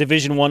as a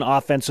Division I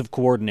offensive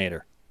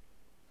coordinator?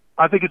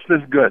 I think it's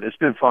been good. It's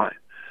been fine.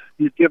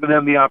 He's given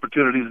them the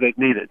opportunities they've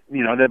needed.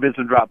 There have been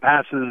some drop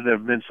passes. There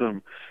have been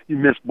some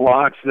missed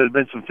blocks. There have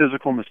been some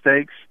physical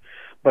mistakes.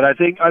 But I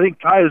think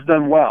Ty has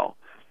done well.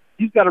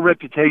 He's got a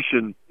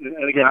reputation,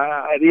 and again,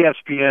 at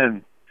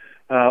ESPN,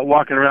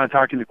 walking around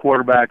talking to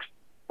quarterbacks,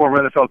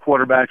 former NFL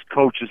quarterbacks,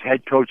 coaches,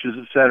 head coaches,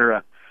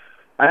 etc.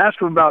 I asked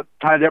them about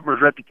Ty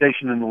Detmer's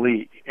reputation in the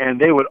league, and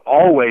they would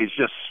always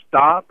just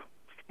stop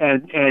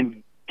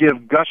and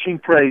give gushing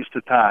praise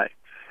to Ty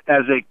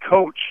as a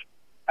coach,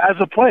 as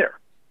a player.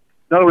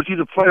 In other words, he's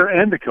a player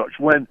and a coach.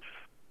 When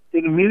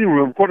in a meeting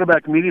room,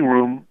 quarterback meeting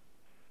room,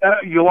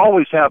 you'll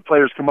always have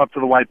players come up to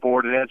the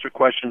whiteboard and answer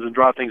questions and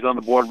draw things on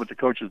the board with the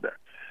coaches there.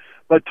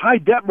 But Ty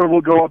Detmer will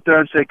go up there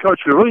and say,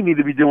 Coach, we really need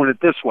to be doing it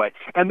this way.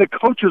 And the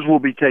coaches will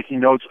be taking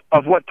notes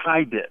of what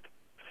Ty did.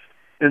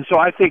 And so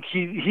I think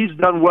he's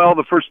done well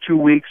the first 2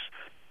 weeks.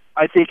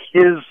 I think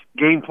his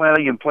game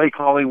planning and play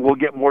calling will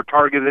get more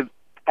targeted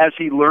as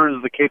he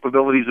learns the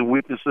capabilities and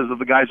weaknesses of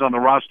the guys on the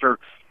roster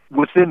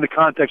within the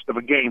context of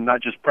a game,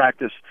 not just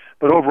practice.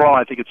 But overall,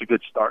 I think it's a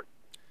good start.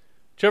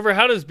 Trevor,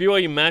 how does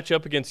BYU match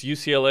up against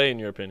UCLA in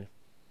your opinion?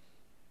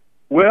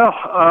 Well,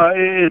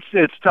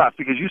 it's tough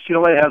because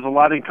UCLA has a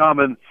lot in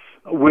common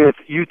with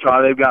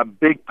Utah. They've got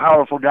big,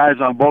 powerful guys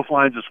on both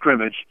lines of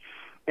scrimmage,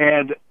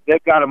 and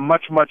they've got a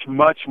much, much,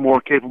 much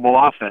more capable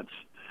offense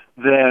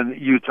than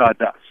Utah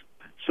does.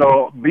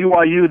 So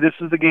BYU, this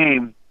is the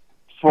game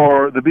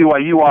for the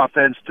BYU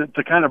offense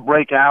to kind of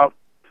break out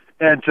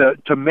and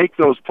to make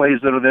those plays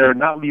that are there and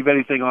not leave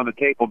anything on the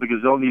table because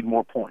they'll need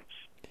more points.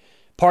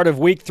 Part of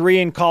week 3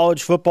 in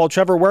college football.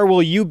 Trevor, where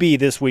will you be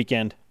this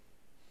weekend?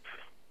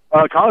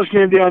 College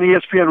Game Day on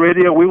ESPN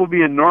Radio. We will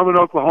be in Norman,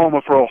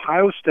 Oklahoma for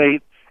Ohio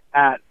State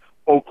at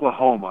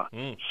Oklahoma.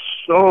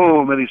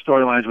 So many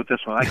storylines with this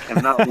one. I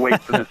cannot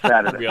wait for this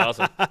Saturday. That'd be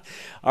awesome.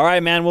 All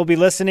right, man. We'll be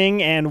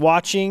listening and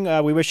watching.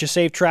 We wish you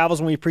safe travels,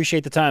 and we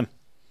appreciate the time.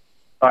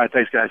 All right.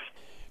 Thanks, guys.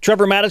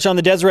 Trevor Matich on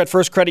the Deseret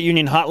First Credit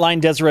Union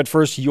Hotline. Deseret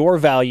First, your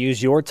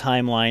values, your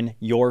timeline,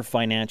 your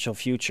financial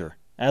future.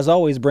 As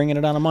always, bringing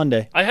it on a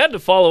Monday. I had to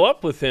follow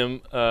up with him,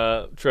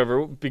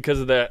 Trevor, because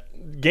of that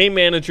game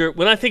manager.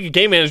 When I think of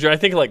game manager, I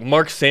think of like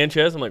Mark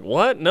Sanchez. I'm like,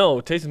 what?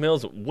 No, Taysom Hill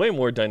is way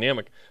more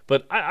dynamic.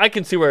 But I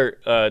can see where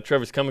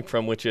Trevor's coming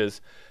from, which is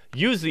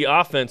use the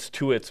offense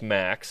to its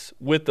max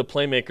with the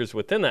playmakers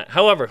within that.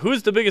 However,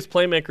 who's the biggest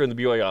playmaker in the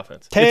BYU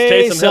offense?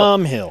 It's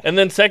Taysom Hill. And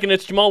then second,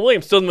 it's Jamal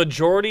Williams. So the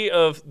majority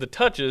of the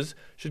touches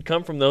should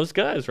come from those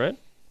guys, right?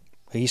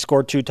 He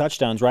scored 2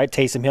 touchdowns, right?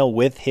 Taysom Hill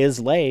with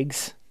his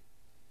legs.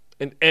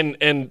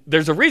 And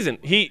there's a reason.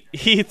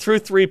 He threw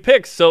 3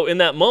 picks, so in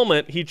that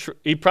moment,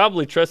 he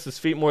probably trusts his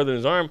feet more than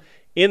his arm.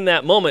 In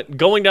that moment,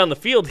 going down the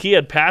field, he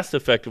had passed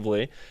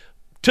effectively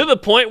to the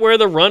point where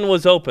the run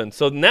was open.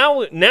 So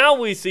now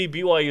we see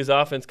BYU's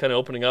offense kind of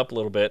opening up a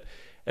little bit,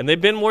 and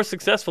they've been more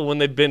successful when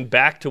they've been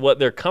back to what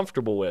they're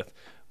comfortable with.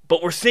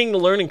 But we're seeing the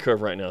learning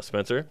curve right now,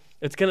 Spencer.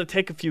 It's going to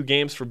take a few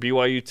games for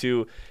BYU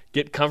to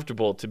get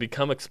comfortable, to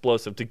become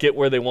explosive, to get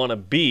where they want to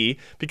be,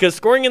 because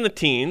scoring in the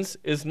teens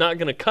is not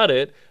going to cut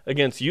it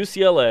against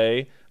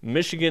UCLA,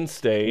 Michigan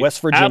State,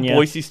 West Virginia, at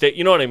Boise State.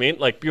 You know what I mean?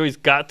 Like, BYU's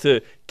got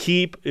to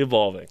keep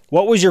evolving.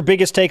 What was your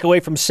biggest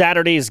takeaway from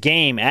Saturday's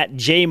game? At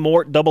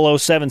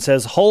JMort007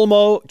 says,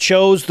 Holmo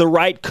chose the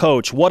right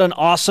coach. What an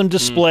awesome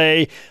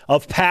display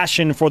of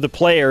passion for the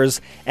players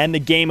and the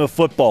game of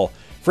football.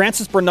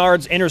 Francis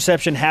Bernard's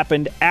interception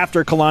happened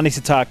after Kalani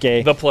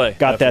Sitake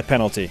got that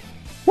penalty.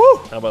 Woo!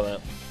 How about that?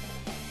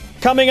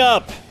 Coming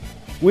up,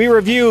 we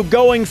review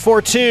Going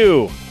for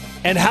 2.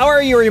 And how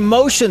are your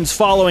emotions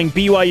following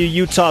BYU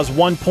Utah's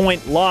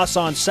 1-point loss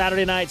on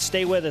Saturday night?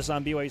 Stay with us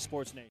on BYU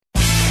Sports Nation.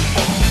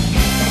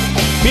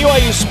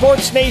 BYU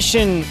Sports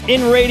Nation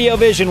in Radio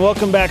Vision.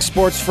 Welcome back,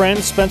 sports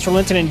friends. Spencer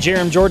Linton and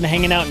Jarom Jordan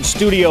hanging out in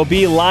Studio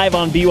B, live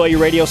on BYU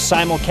Radio,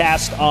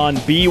 simulcast on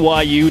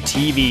BYU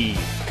TV.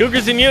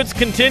 Cougars and Utes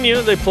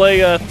continue. They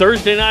play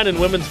Thursday night in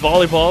women's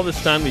volleyball.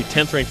 This time, the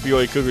 10th-ranked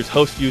BYU Cougars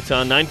host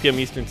Utah, 9 p.m.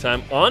 Eastern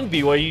Time on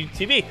BYU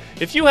TV.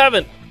 If you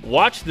haven't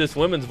watched this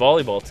women's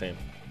volleyball team,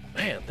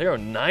 man, they are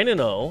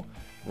 9-0,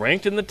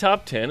 ranked in the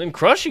top 10, and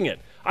crushing it.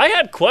 I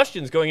had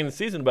questions going into the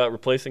season about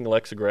replacing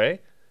Alexa Gray.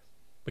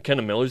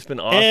 McKenna Miller's been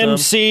awesome.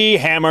 MC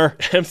Hammer.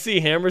 MC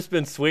Hammer's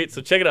been sweet.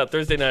 So check it out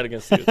Thursday night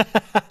against the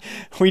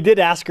Utes. We did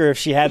ask her if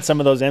she had some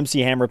of those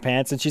MC Hammer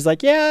pants, and she's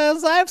like, yeah,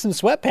 I have some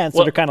sweatpants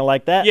that are kind of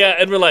like that. Yeah,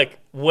 and we're like,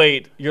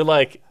 wait, you're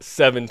like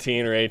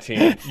 17 or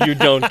 18. You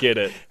don't get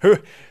it.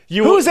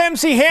 Who's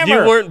MC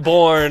Hammer? You weren't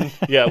born.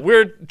 Yeah,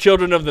 we're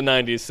children of the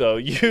 90s, so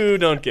you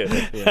don't get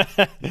it. Yeah.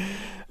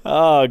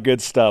 Oh, good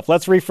stuff.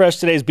 Let's refresh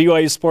today's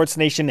BYU Sports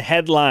Nation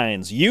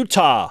headlines.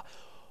 Utah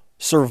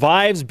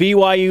survives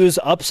BYU's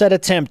upset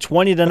attempt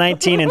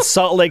 20-19 in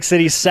Salt Lake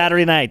City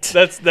Saturday night.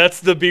 That's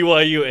the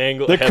BYU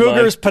angle. The headline.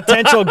 Cougars'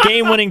 potential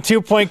game-winning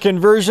 2-point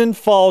conversion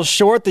falls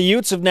short. The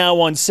Utes have now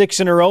won 6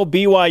 in a row.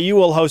 BYU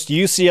will host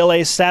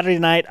UCLA Saturday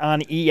night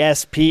on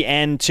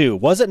ESPN2.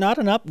 Was it not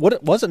an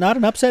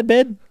upset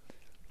bid?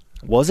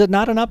 Was it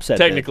not an upset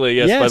Technically,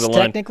 bid? Yes, by the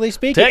line. Technically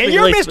speaking. And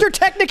you're Mr.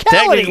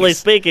 Technicalities. Technically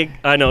speaking.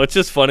 I know, it's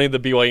just funny, the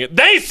BYU.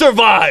 They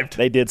survived!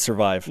 They did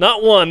survive.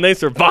 Not one, they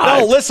survived.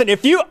 No, listen,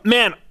 if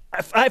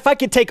I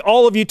could take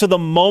all of you to the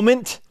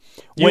moment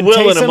when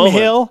Taysom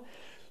Hill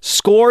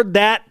scored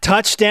that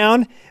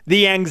touchdown,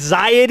 the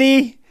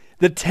anxiety,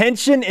 the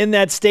tension in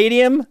that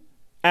stadium,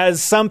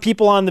 as some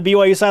people on the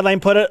BYU sideline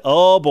put it,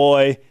 oh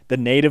boy, the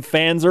native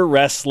fans are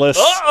restless.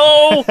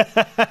 Uh-oh!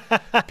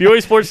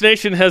 BYU Sports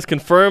Nation has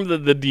confirmed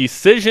that the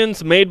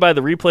decisions made by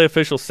the replay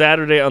official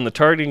Saturday on the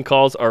targeting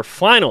calls are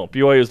final.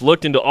 BYU has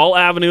looked into all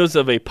avenues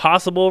of a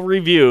possible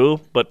review,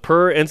 but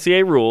per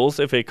NCAA rules,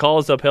 if a call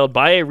is upheld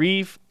by a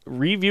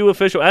review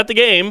official at the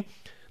game,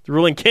 the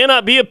ruling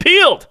cannot be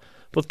appealed.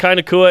 Both Kai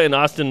Nakua and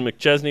Austin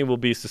McChesney will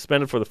be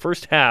suspended for the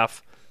first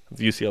half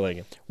the UCLA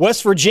game.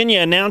 West Virginia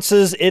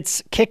announces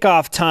its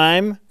kickoff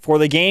time for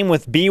the game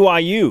with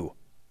BYU.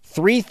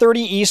 3:30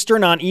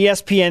 Eastern on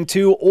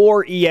ESPN2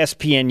 or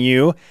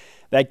ESPNU.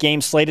 That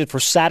game slated for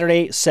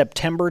Saturday,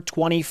 September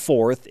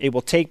 24th. It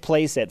will take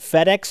place at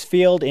FedEx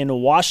Field in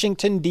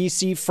Washington,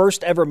 D.C.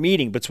 First ever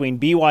meeting between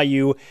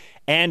BYU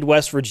and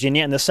West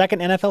Virginia, and the second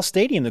NFL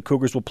stadium the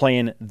Cougars will play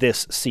in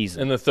this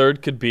season. And the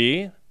third could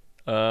be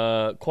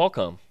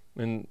Qualcomm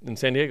in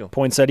San Diego.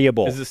 Poinsettia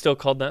Bowl. Is it still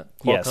called that?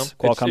 Qualcomm? Yes,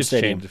 Qualcomm it's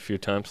Stadium. Changed a few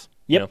times.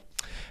 Yep.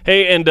 Yeah.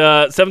 Hey, and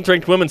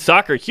 7th-ranked women's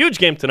soccer, huge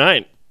game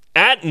tonight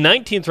at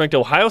 19th-ranked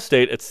Ohio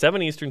State at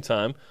 7 Eastern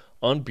time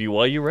on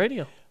BYU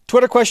Radio.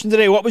 Twitter question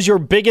today, what was your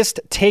biggest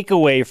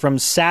takeaway from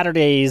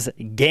Saturday's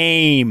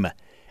game?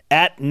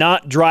 At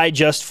Not Dry,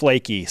 Just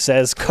Flaky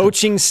says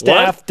coaching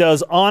staff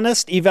does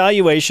honest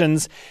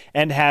evaluations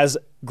and has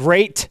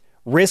great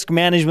risk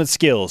management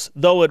skills.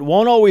 Though it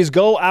won't always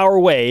go our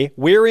way,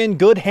 we're in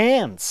good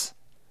hands.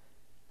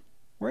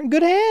 We're in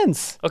good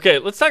hands. Okay,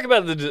 let's talk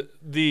about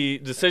the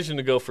decision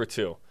to go for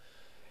 2.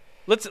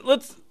 Let's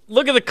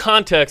look at the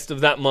context of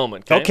that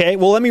moment. Okay,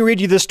 well, let me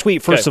read you this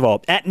tweet first of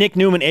all. At Nick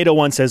Newman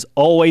 801 says,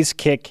 always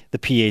kick the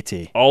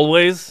PAT.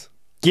 Always?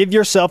 Give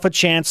yourself a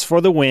chance for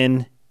the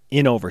win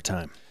in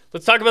overtime.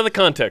 Let's talk about the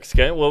context,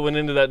 okay? What went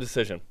into that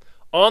decision?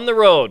 On the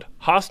road,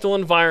 hostile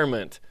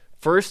environment,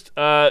 first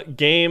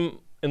game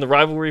in the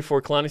rivalry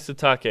for Kalani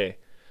Sitake,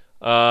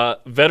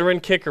 veteran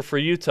kicker for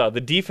Utah.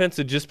 The defense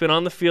had just been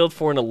on the field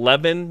for an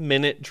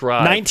 11-minute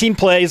drive. 19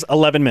 plays,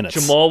 11 minutes.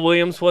 Jamal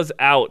Williams was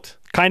out.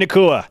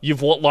 Kainakua.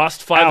 You've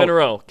lost 5 in a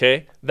row,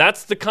 okay?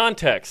 That's the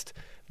context.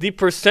 The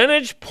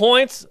percentage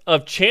points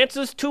of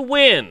chances to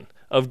win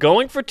of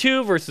going for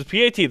 2 versus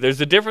PAT,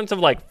 there's a difference of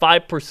like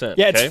 5%.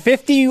 Yeah, okay? it's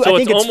 50. So I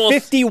think it's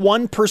almost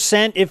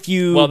 51% if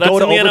you well, that's go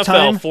to in the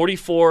overtime. NFL,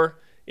 44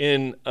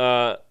 in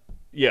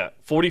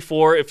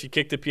 44 if you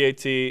kick the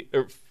PAT,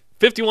 or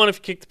 51 if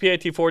you kick the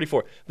PAT,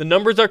 44. The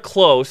numbers are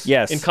close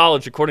in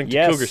college according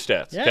to Cougar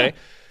Stats. Yeah. Okay,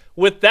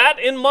 with that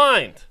in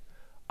mind,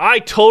 I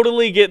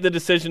totally get the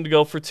decision to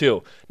go for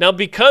 2. Now,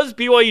 because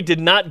BYU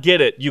did not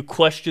get it, you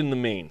question the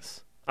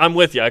means. I'm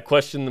with you. I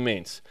question the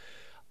means.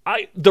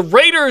 The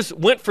Raiders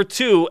went for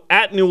 2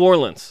 at New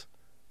Orleans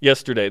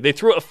yesterday. They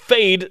threw a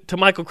fade to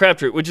Michael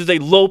Crabtree, which is a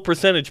low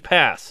percentage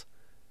pass.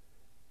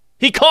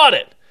 He caught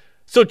it.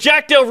 So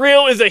Jack Del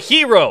Rio is a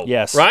hero.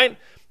 Yes. Right?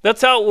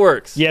 That's how it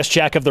works. Yes,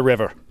 Jack of the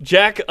River.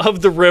 Jack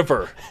of the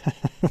River.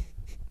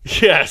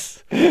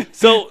 Yes.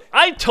 So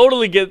I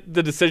totally get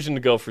the decision to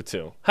go for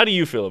 2. How do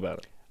you feel about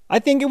it? I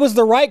think it was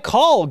the right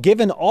call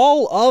given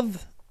all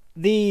of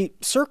the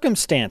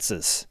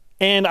circumstances.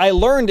 And I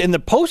learned in the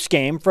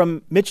postgame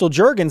from Mitchell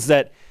Juergens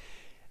that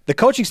the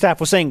coaching staff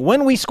was saying,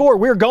 when we score,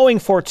 we're going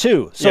for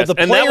 2. So yes, the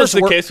players and that was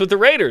the case with the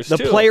Raiders, The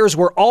players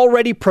were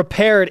already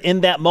prepared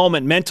in that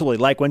moment mentally.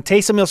 Like when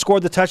Taysom Hill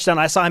scored the touchdown,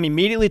 I saw him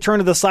immediately turn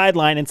to the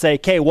sideline and say,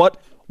 okay, what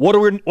are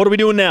we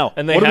doing now?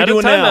 And they what had are we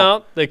a doing timeout.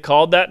 now? They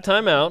called that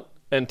timeout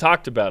and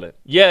talked about it.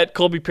 Yet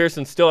Colby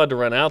Pearson still had to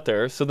run out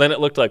there. So then it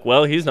looked like,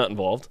 well, he's not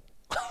involved.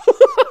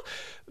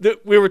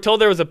 We were told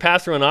there was a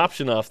pass run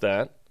option off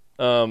that.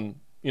 From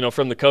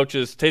the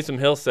coaches. Taysom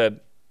Hill said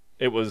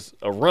it was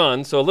a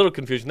run, so a little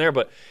confusion there.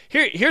 But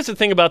here's the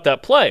thing about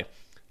that play.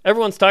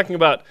 Everyone's talking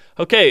about,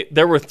 okay,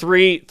 there were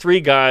three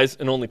guys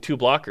and only 2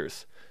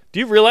 blockers. Do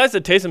you realize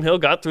that Taysom Hill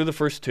got through the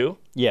first 2?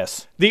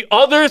 Yes. The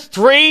other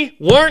 3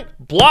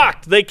 weren't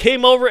blocked. They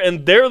came over,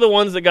 and they're the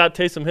ones that got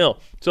Taysom Hill.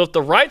 So if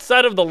the right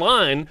side of the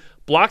line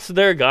blocks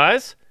their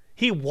guys,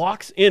 he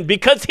walks in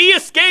because he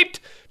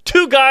escaped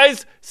 2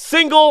 guys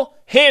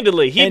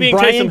single-handedly. He being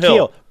Taysom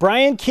Hill.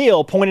 Brian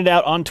Keel pointed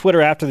out on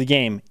Twitter after the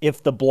game,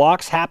 if the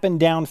blocks happen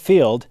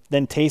downfield,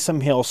 then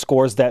Taysom Hill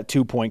scores that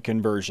 2-point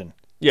conversion.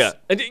 Yeah.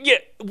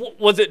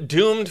 Was it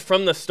doomed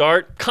from the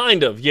start?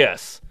 Kind of,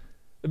 yes.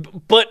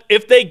 But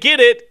if they get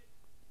it,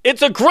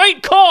 it's a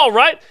great call,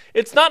 right?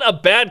 It's not a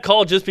bad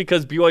call just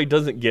because BYU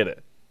doesn't get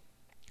it.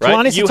 Right?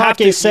 Kalani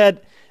Sitake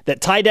said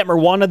that Ty Detmer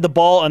wanted the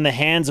ball in the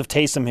hands of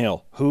Taysom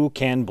Hill. Who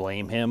can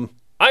blame him?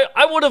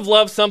 I would have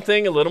loved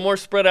something a little more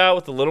spread out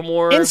with a little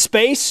more in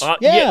space.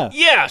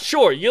 Yeah,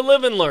 sure. You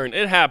live and learn.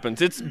 It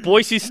happens. It's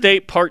Boise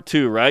State Part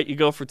 2, right? You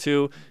go for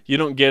 2, you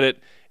don't get it.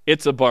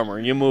 It's a bummer.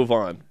 You move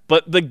on.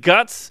 But the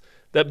guts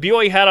that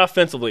BYU had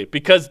offensively,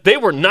 because they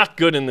were not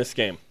good in this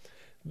game,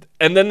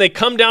 and then they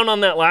come down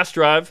on that last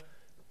drive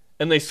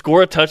and they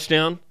score a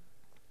touchdown,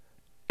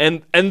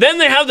 and then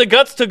they have the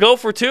guts to go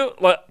for 2.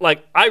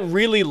 Like I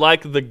really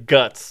like the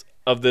guts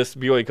of this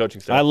BYU coaching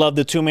staff. I love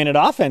the 2-minute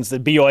offense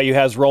that BYU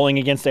has rolling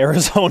against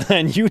Arizona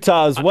and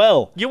Utah as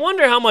well. You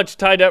wonder how much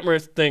Ty Detmer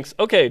thinks,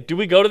 okay, do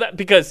we go to that?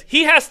 Because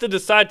he has to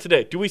decide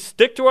today, do we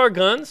stick to our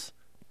guns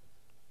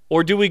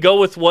or do we go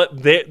with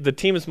what the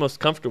team is most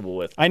comfortable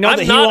with? I know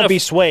that he won't be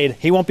swayed.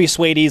 He won't be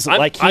swayed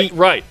easily.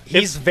 Right.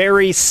 He's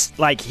very,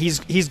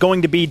 he's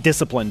going to be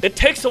disciplined. It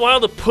takes a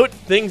while to put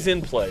things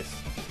in place.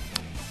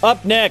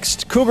 Up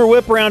next, Cougar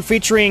Whip Around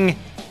featuring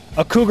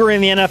a Cougar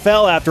in the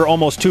NFL after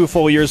almost 2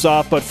 full years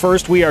off. But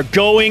first, we are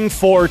going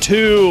for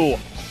 2.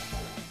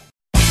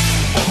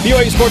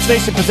 BYU Sports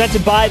Nation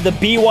presented by the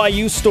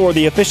BYU Store,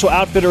 the official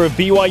outfitter of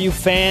BYU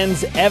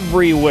fans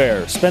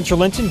everywhere. Spencer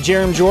Linton,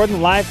 Jarom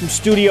Jordan, live from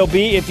Studio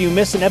B. If you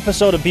miss an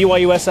episode of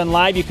BYUSN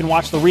Live, you can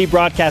watch the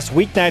rebroadcast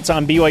weeknights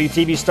on BYU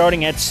TV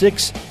starting at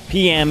 6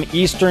 p.m.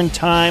 Eastern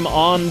Time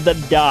on the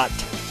dot.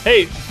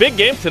 Hey, big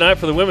game tonight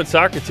for the women's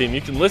soccer team.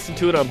 You can listen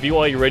to it on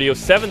BYU Radio.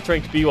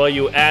 7th-ranked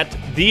BYU at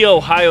The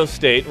Ohio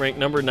State, ranked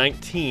number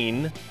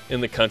 19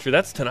 in the country.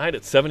 That's tonight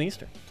at 7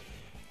 Eastern.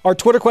 Our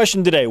Twitter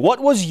question today, what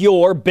was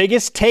your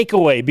biggest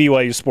takeaway,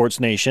 BYU Sports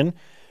Nation,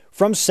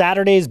 from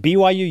Saturday's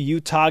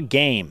BYU-Utah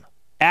game?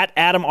 At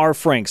Adam R.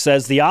 Frank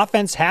says the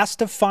offense has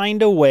to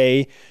find a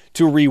way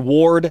to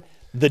reward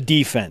the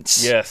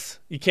defense. Yes.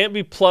 You can't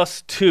be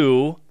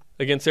 +2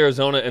 against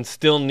Arizona and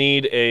still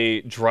need a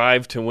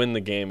drive to win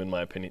the game, in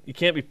my opinion. You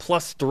can't be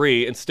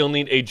 +3 and still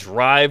need a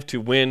drive to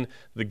win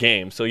the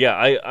game. So, yeah,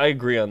 I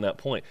agree on that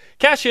point.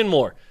 Cash in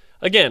more.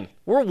 Again,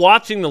 we're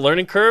watching the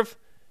learning curve.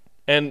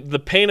 And the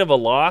pain of a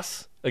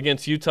loss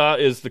against Utah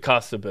is the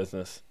cost of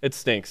business. It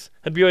stinks.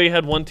 Had BYU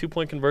had 1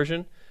 2-point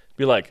conversion,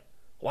 be like,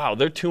 wow,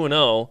 they're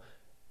 2-0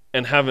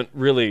 and haven't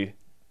really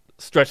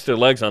stretched their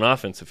legs on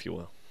offense, if you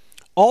will.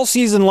 All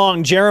season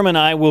long, Jarom and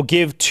I will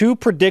give 2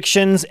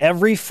 predictions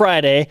every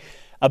Friday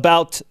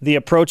about the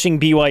approaching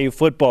BYU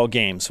football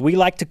games. We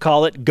like to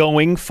call it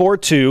going for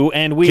 2,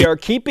 and we are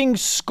keeping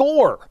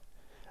score.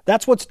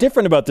 That's what's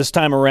different about this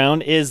time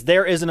around is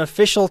there is an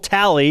official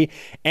tally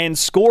and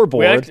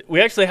scoreboard.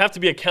 We actually have to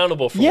be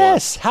accountable for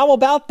Yes, one how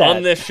about that?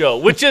 on this show,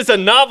 which is a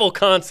novel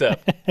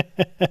concept.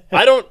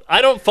 I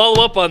don't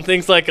follow up on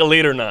things like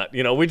elite or not.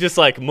 You know, we just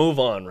move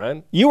on,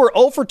 right? You were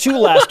 0 for 2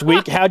 last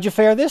week. How'd you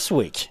fare this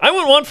week? I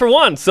went 1 for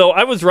 1, so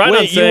I was right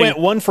on saying. You went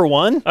 1 for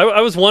 1?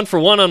 I was 1 for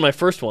 1 on my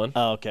first one.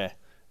 Oh, okay.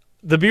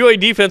 The BYU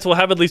defense will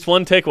have at least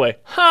one takeaway.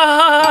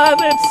 Ha!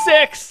 That's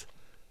 6.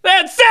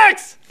 That's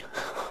 6.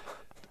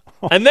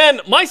 And then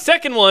my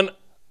second one,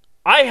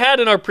 I had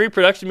in our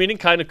pre-production meeting,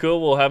 kind of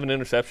cool, we'll have an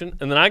interception.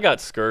 And then I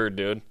got scurred,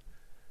 dude.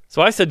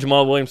 So I said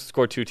Jamal Williams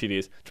scored 2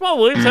 TDs. Jamal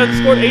Williams hasn't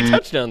scored a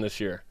touchdown this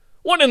year.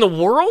 What in the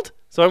world?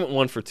 So I went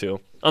 1 for 2.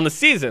 On the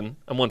season,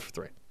 I'm 1 for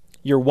 3.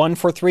 You're 1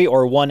 for 3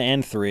 or 1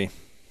 and 3?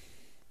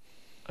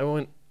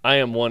 I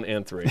am 1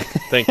 and 3.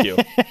 Thank you.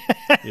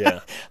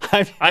 Yeah.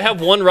 I have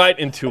 1 right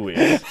in 2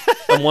 weeks.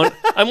 I'm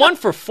 1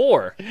 for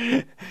 4.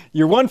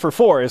 You're 1 for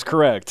 4 is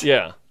correct.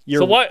 Yeah.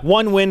 You're so what?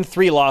 1 win,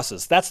 3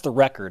 losses. That's the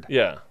record.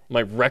 Yeah.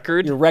 My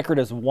record? Your record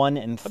is 1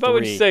 and 3. How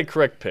about we just say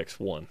correct picks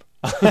 1?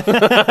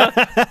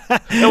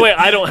 No, wait,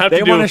 I don't have to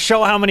do. They want to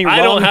show how many wrong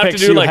I don't have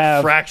picks to do you like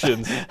have.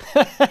 fractions.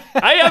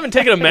 I haven't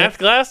taken a math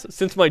class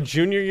since my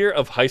junior year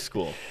of high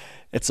school.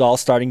 It's all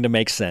starting to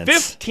make sense.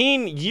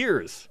 15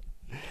 years.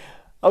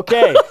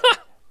 Okay.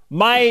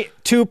 My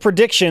 2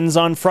 predictions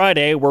on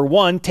Friday were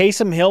 1,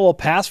 Taysom Hill will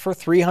pass for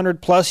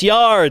 300-plus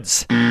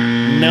yards.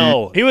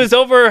 No. He was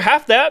over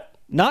half that.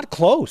 Not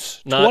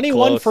close. Not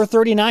 21 close. for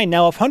 39.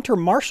 Now, if Hunter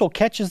Marshall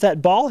catches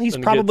that ball, he's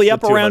probably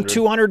up around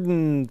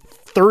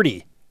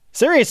 230.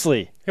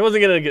 Seriously. He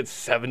wasn't going to get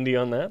 70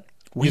 on that.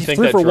 He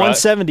threw for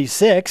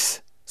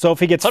 176. So if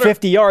he gets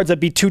 50 yards, that'd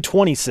be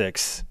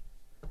 226.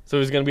 So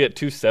he's going to be at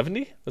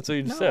 270? That's what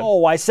you just said.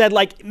 Oh, I said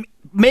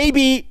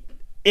maybe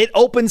it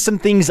opens some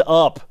things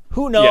up.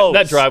 Who knows?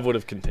 Yeah, that drive would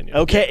have continued.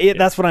 Okay,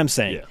 that's what I'm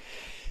saying. Yeah.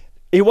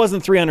 It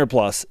wasn't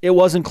 300-plus. It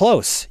wasn't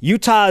close.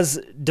 Utah's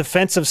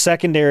defensive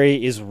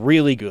secondary is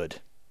really good.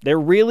 They're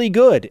really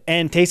good.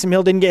 And Taysom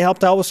Hill didn't get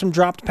helped out with some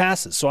dropped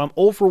passes. So I'm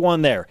 0 for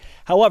 1 there.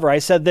 However, I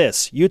said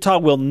this. Utah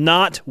will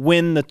not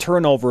win the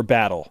turnover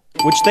battle,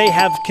 which they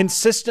have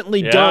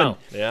consistently done.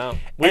 Yeah.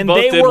 We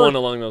both did one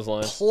along those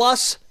lines.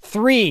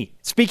 +3.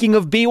 Speaking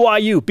of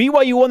BYU,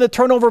 BYU won the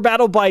turnover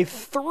battle by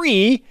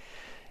 3,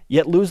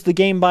 yet lose the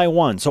game by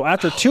 1. So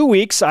after 2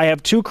 weeks, I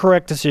have 2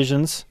 correct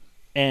decisions.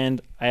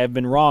 And I have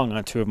been wrong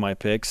on 2 of my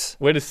picks.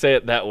 Way to say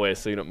it that way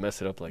so you don't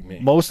mess it up like me.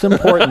 Most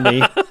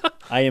importantly,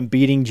 I am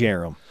beating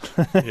Jarom.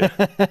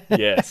 Yeah.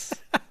 Yes.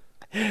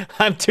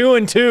 I'm 2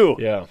 and 2.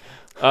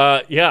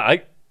 Yeah.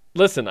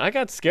 Listen, I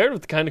got scared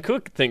with the kind of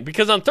cook thing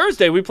because on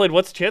Thursday we played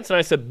What's the Chance and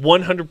I said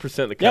 100%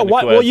 the kind of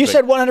cook. Well, you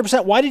said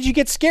 100%. Why did you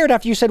get scared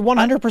after you said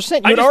 100%?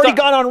 You had already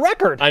gone on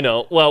record. I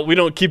know. Well, we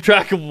don't keep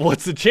track of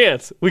What's the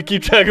Chance. We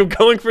keep track of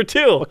going for 2.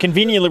 Well,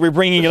 conveniently, we're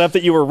bringing it up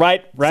that you were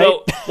right?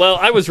 So, well,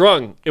 I was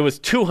wrong. It was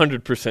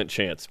 200%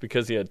 chance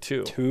because he had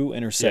 2. 2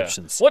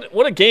 interceptions. Yeah.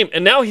 What a game.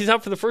 And now he's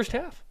out for the first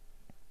half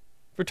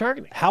for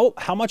targeting. How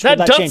much will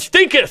that change? That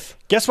stinketh.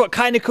 Guess what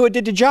Kainakua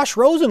did to Josh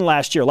Rosen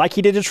last year, like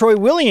he did to Troy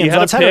Williams. He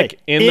had a pick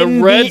in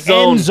the red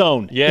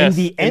zone. Yes,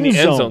 in the end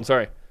zone.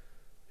 Sorry.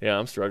 Yeah,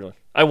 I'm struggling.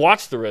 I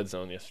watched the red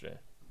zone yesterday.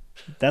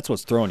 That's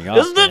what's throwing you off.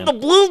 Isn't it the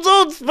blue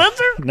zone,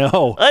 Spencer?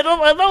 No. I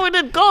thought we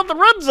didn't call it the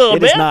red zone,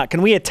 It is not.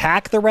 Can we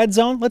attack the red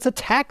zone? Let's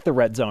attack the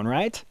red zone,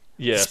 right?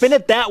 Yes. Spin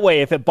it that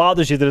way if it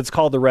bothers you that it's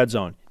called the red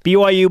zone.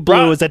 BYU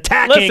Blue is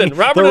attacking the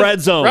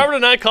red zone. Robert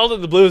and I called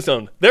it the blue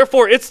zone.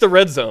 Therefore, it's the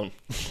red zone.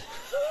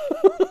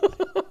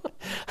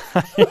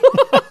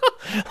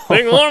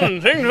 Thing 1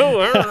 and thing 2.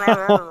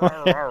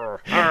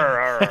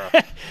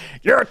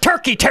 You're a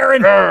turkey,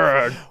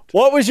 Taryn.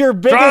 What was your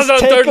Draws biggest on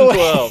 3rd and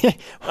takeaway?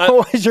 12.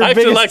 What was your I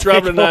actually biggest like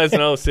Robert and I as an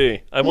takeaway?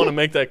 OC. I want to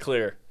make that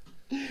clear.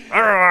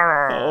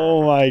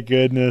 Oh, my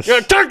goodness. You're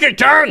a turkey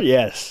turn!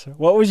 Yes.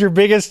 What was your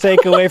biggest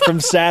takeaway from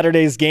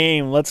Saturday's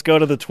game? Let's go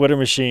to the Twitter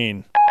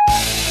machine.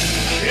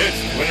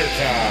 It's Twitter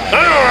time.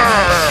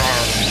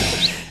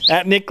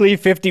 At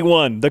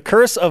NickLee51, the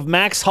curse of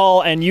Max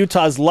Hall and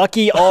Utah's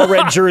lucky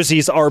all-red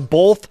jerseys are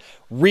both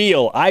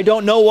real. I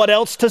don't know what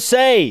else to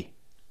say.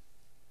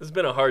 This has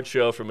been a hard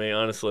show for me,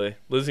 honestly.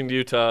 Losing to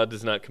Utah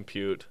does not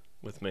compute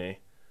with me,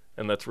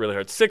 and that's really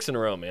hard. 6 in a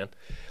row, man.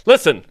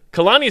 Listen,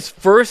 Kalani's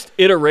first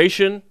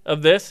iteration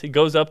of this, he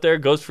goes up there,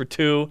 goes for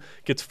 2,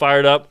 gets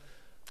fired up.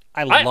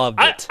 I loved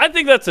it. I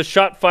think that's a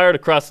shot fired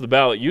across the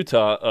bow at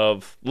Utah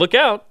of, look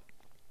out.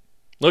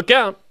 Look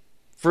out.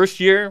 First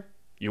year,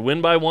 you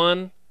win by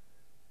 1.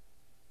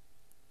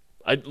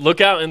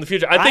 Look out in the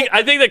future. I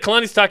think that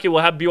Kalani Sitake will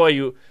have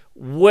BYU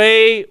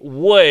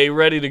way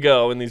ready to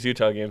go in these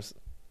Utah games.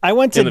 I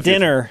went to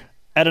dinner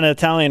at an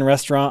Italian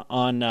restaurant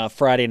on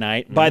Friday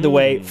night. By the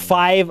way,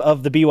 5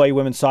 of the BYU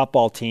women's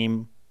softball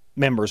team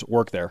members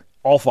work there.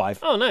 All 5.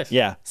 Oh, nice.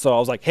 Yeah. So I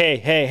was like,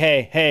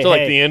 hey. So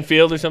like the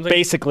infield or something?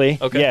 Basically,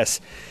 Okay.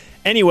 yes.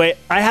 Anyway,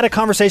 I had a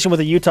conversation with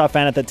a Utah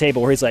fan at that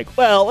table where he's like,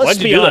 well, let's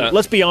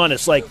be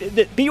honest. Like,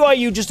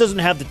 BYU just doesn't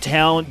have the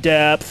talent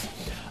depth.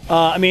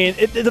 I mean,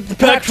 the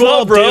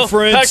Pac-12 bro.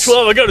 difference.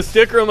 Pac-12, I got a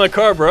sticker on my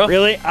car, bro.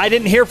 Really? I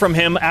didn't hear from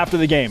him after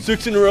the game.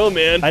 6 in a row,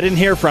 man. I didn't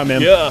hear from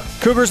him. Yeah.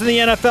 Cougars in the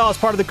NFL as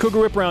part of the Cougar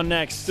Whip Round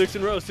next. 6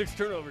 in a row, 6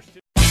 turnovers.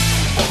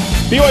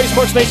 BYU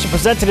Sports Nation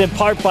presented in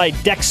part by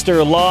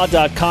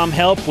DexterLaw.com.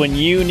 Help when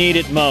you need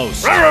it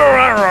most.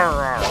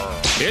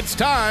 It's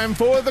time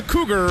for the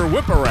Cougar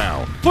Whip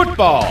Around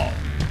Football.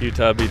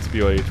 Utah beats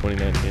BYU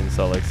 2019 in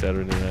Salt Lake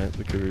Saturday night.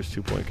 The Cougars'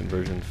 2-point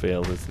conversion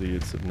failed as the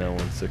Utes have now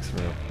won 6 in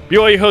a row.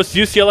 BYU hosts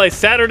UCLA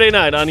Saturday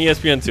night on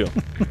ESPN2.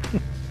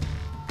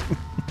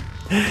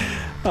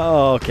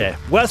 Oh, okay.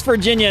 West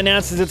Virginia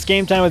announces its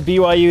game time with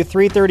BYU,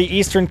 3:30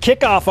 Eastern,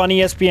 kickoff on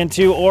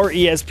ESPN2 or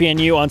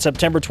ESPNU on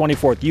September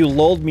 24th. You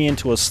lulled me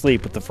into a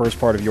sleep with the first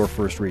part of your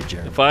first read,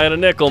 Jared. If I had a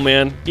nickel,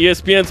 man.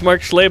 ESPN's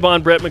Mark Schlabach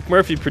and Brett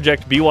McMurphy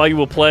project BYU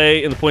will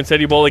play in the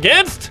Poinsettia Bowl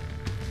against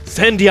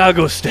San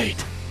Diego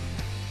State.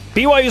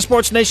 BYU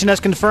Sports Nation has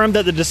confirmed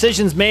that the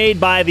decisions made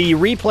by the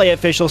replay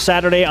official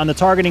Saturday on the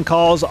targeting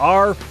calls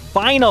are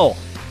final.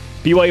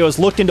 BYU has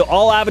looked into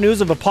all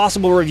avenues of a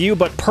possible review,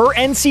 but per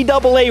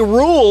NCAA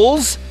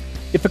rules,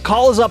 if a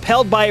call is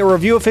upheld by a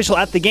review official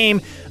at the game,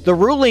 the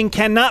ruling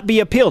cannot be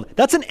appealed.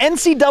 That's an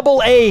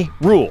NCAA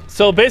rule.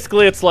 So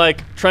basically it's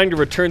like trying to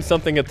return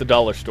something at the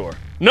dollar store.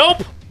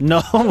 Nope!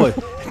 No,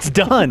 it's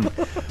done.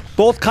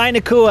 Both Kai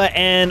Nakua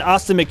and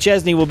Austin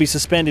McChesney will be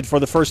suspended for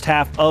the first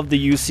half of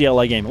the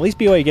UCLA game. At least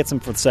BYU gets them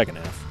for the second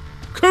half.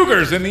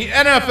 Cougars in the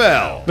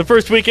NFL. The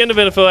first weekend of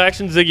NFL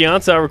action, Ziggy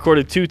Ansah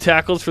recorded 2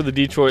 tackles for the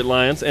Detroit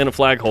Lions and a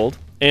flag hold.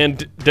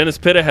 And Dennis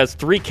Pitta has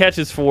 3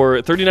 catches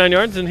for 39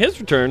 yards in his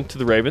return to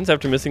the Ravens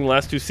after missing the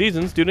last 2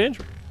 seasons due to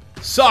injury.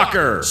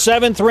 Soccer.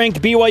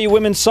 7th-ranked BYU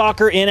women's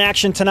soccer in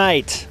action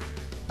tonight.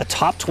 A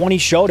top 20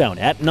 showdown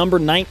at number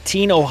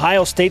 19,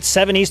 Ohio State,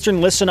 7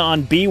 Eastern. Listen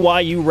on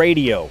BYU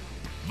Radio.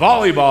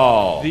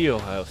 Volleyball. The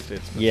Ohio State.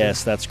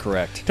 Yes, that's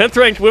correct.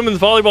 10th-ranked women's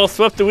volleyball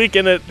swept the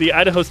weekend at the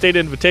Idaho State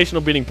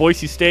Invitational, beating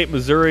Boise State,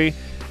 Missouri,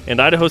 and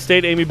Idaho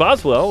State. Amy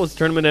Boswell was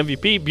tournament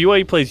MVP.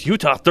 BYU plays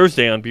Utah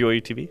Thursday on BYU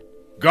TV.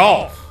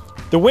 Golf.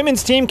 The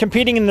women's team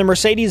competing in the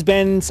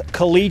Mercedes-Benz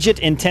Collegiate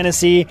in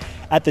Tennessee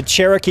at the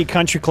Cherokee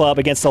Country Club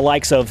against the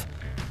likes of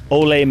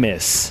Ole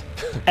Miss,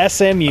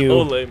 SMU,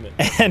 Ole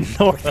Miss. and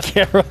North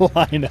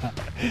Carolina.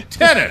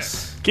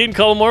 Tennis. Keaton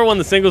Cullimore won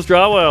the singles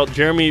draw, while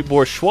Jeremy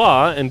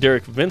Bourgeois and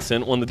Derek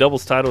Vincent won the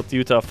doubles title at the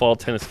Utah Fall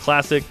Tennis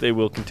Classic. They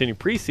will continue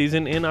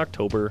preseason in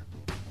October.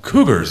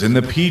 Cougars in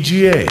the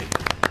PGA.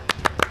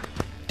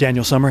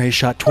 Daniel Summerhays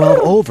shot 12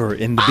 over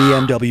in the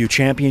BMW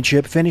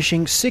Championship,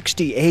 finishing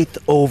 68th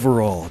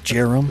overall.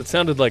 Jarom. It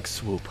sounded like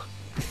swoop.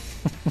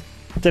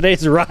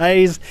 Today's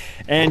Rise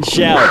and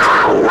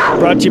Shout,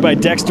 brought to you by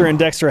Dexter and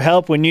Dexter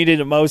Help when needed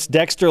it most,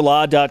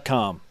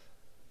 DexterLaw.com.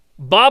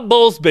 Bob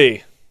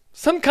Bowlesby.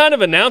 Some kind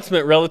of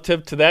announcement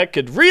relative to that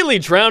could really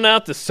drown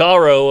out the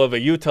sorrow of a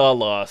Utah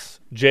loss.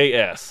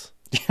 JS.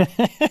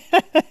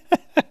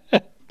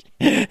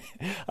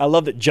 I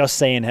love that Just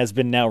Saying has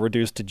been now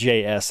reduced to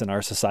JS in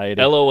our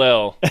society.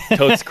 LOL.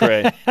 Totes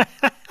cray.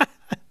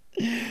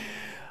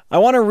 I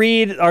want to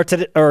read our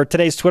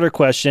today's Twitter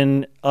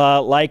question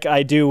like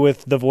I do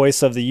with the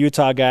voice of the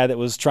Utah guy that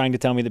was trying to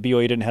tell me that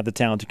BYU didn't have the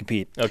talent to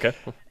compete. Okay.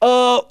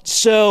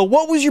 So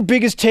what was your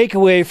biggest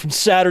takeaway from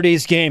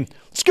Saturday's game?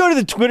 Let's go to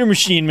the Twitter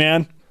machine,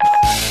 man.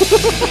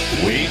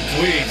 Tweet.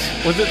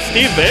 Was it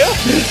Steve Bale?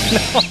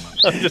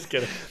 No, I'm just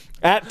kidding.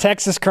 At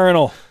Texas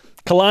Colonel,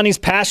 Kalani's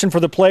passion for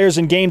the players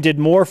in game did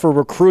more for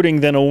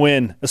recruiting than a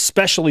win,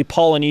 especially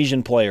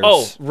Polynesian players.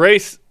 Oh,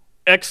 race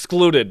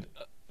excluded.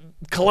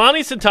 Kalani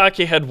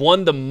Sitake had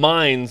won the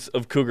minds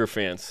of Cougar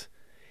fans.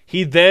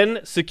 He then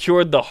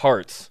secured the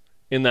hearts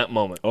in that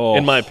moment,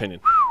 in my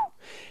opinion.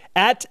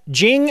 At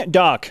Jing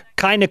Doc,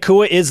 Kai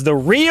Nakua is the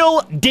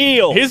real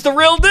deal. He's the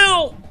real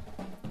deal.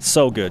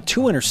 So good.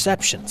 2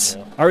 interceptions.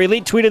 Yeah. Our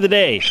elite tweet of the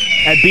day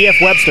at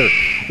BF Webster.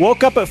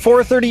 Woke up at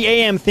 4:30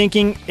 a.m.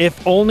 thinking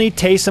if only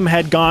Taysom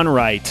had gone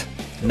right,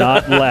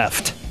 not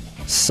left.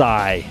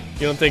 Sigh.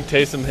 You don't think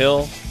Taysom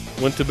Hill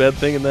went to bed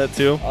thinking that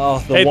too? Oh,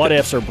 the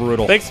what-ifs are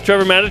brutal. Thanks to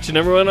Trevor Maddich and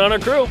everyone on our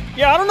crew.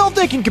 Yeah, I don't know if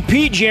they can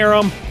compete,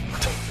 Jarom.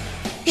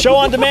 Show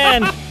on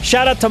demand.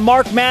 Shout out to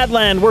Mark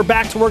Madland. We're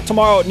back to work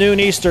tomorrow at noon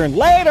Eastern.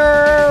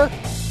 Later!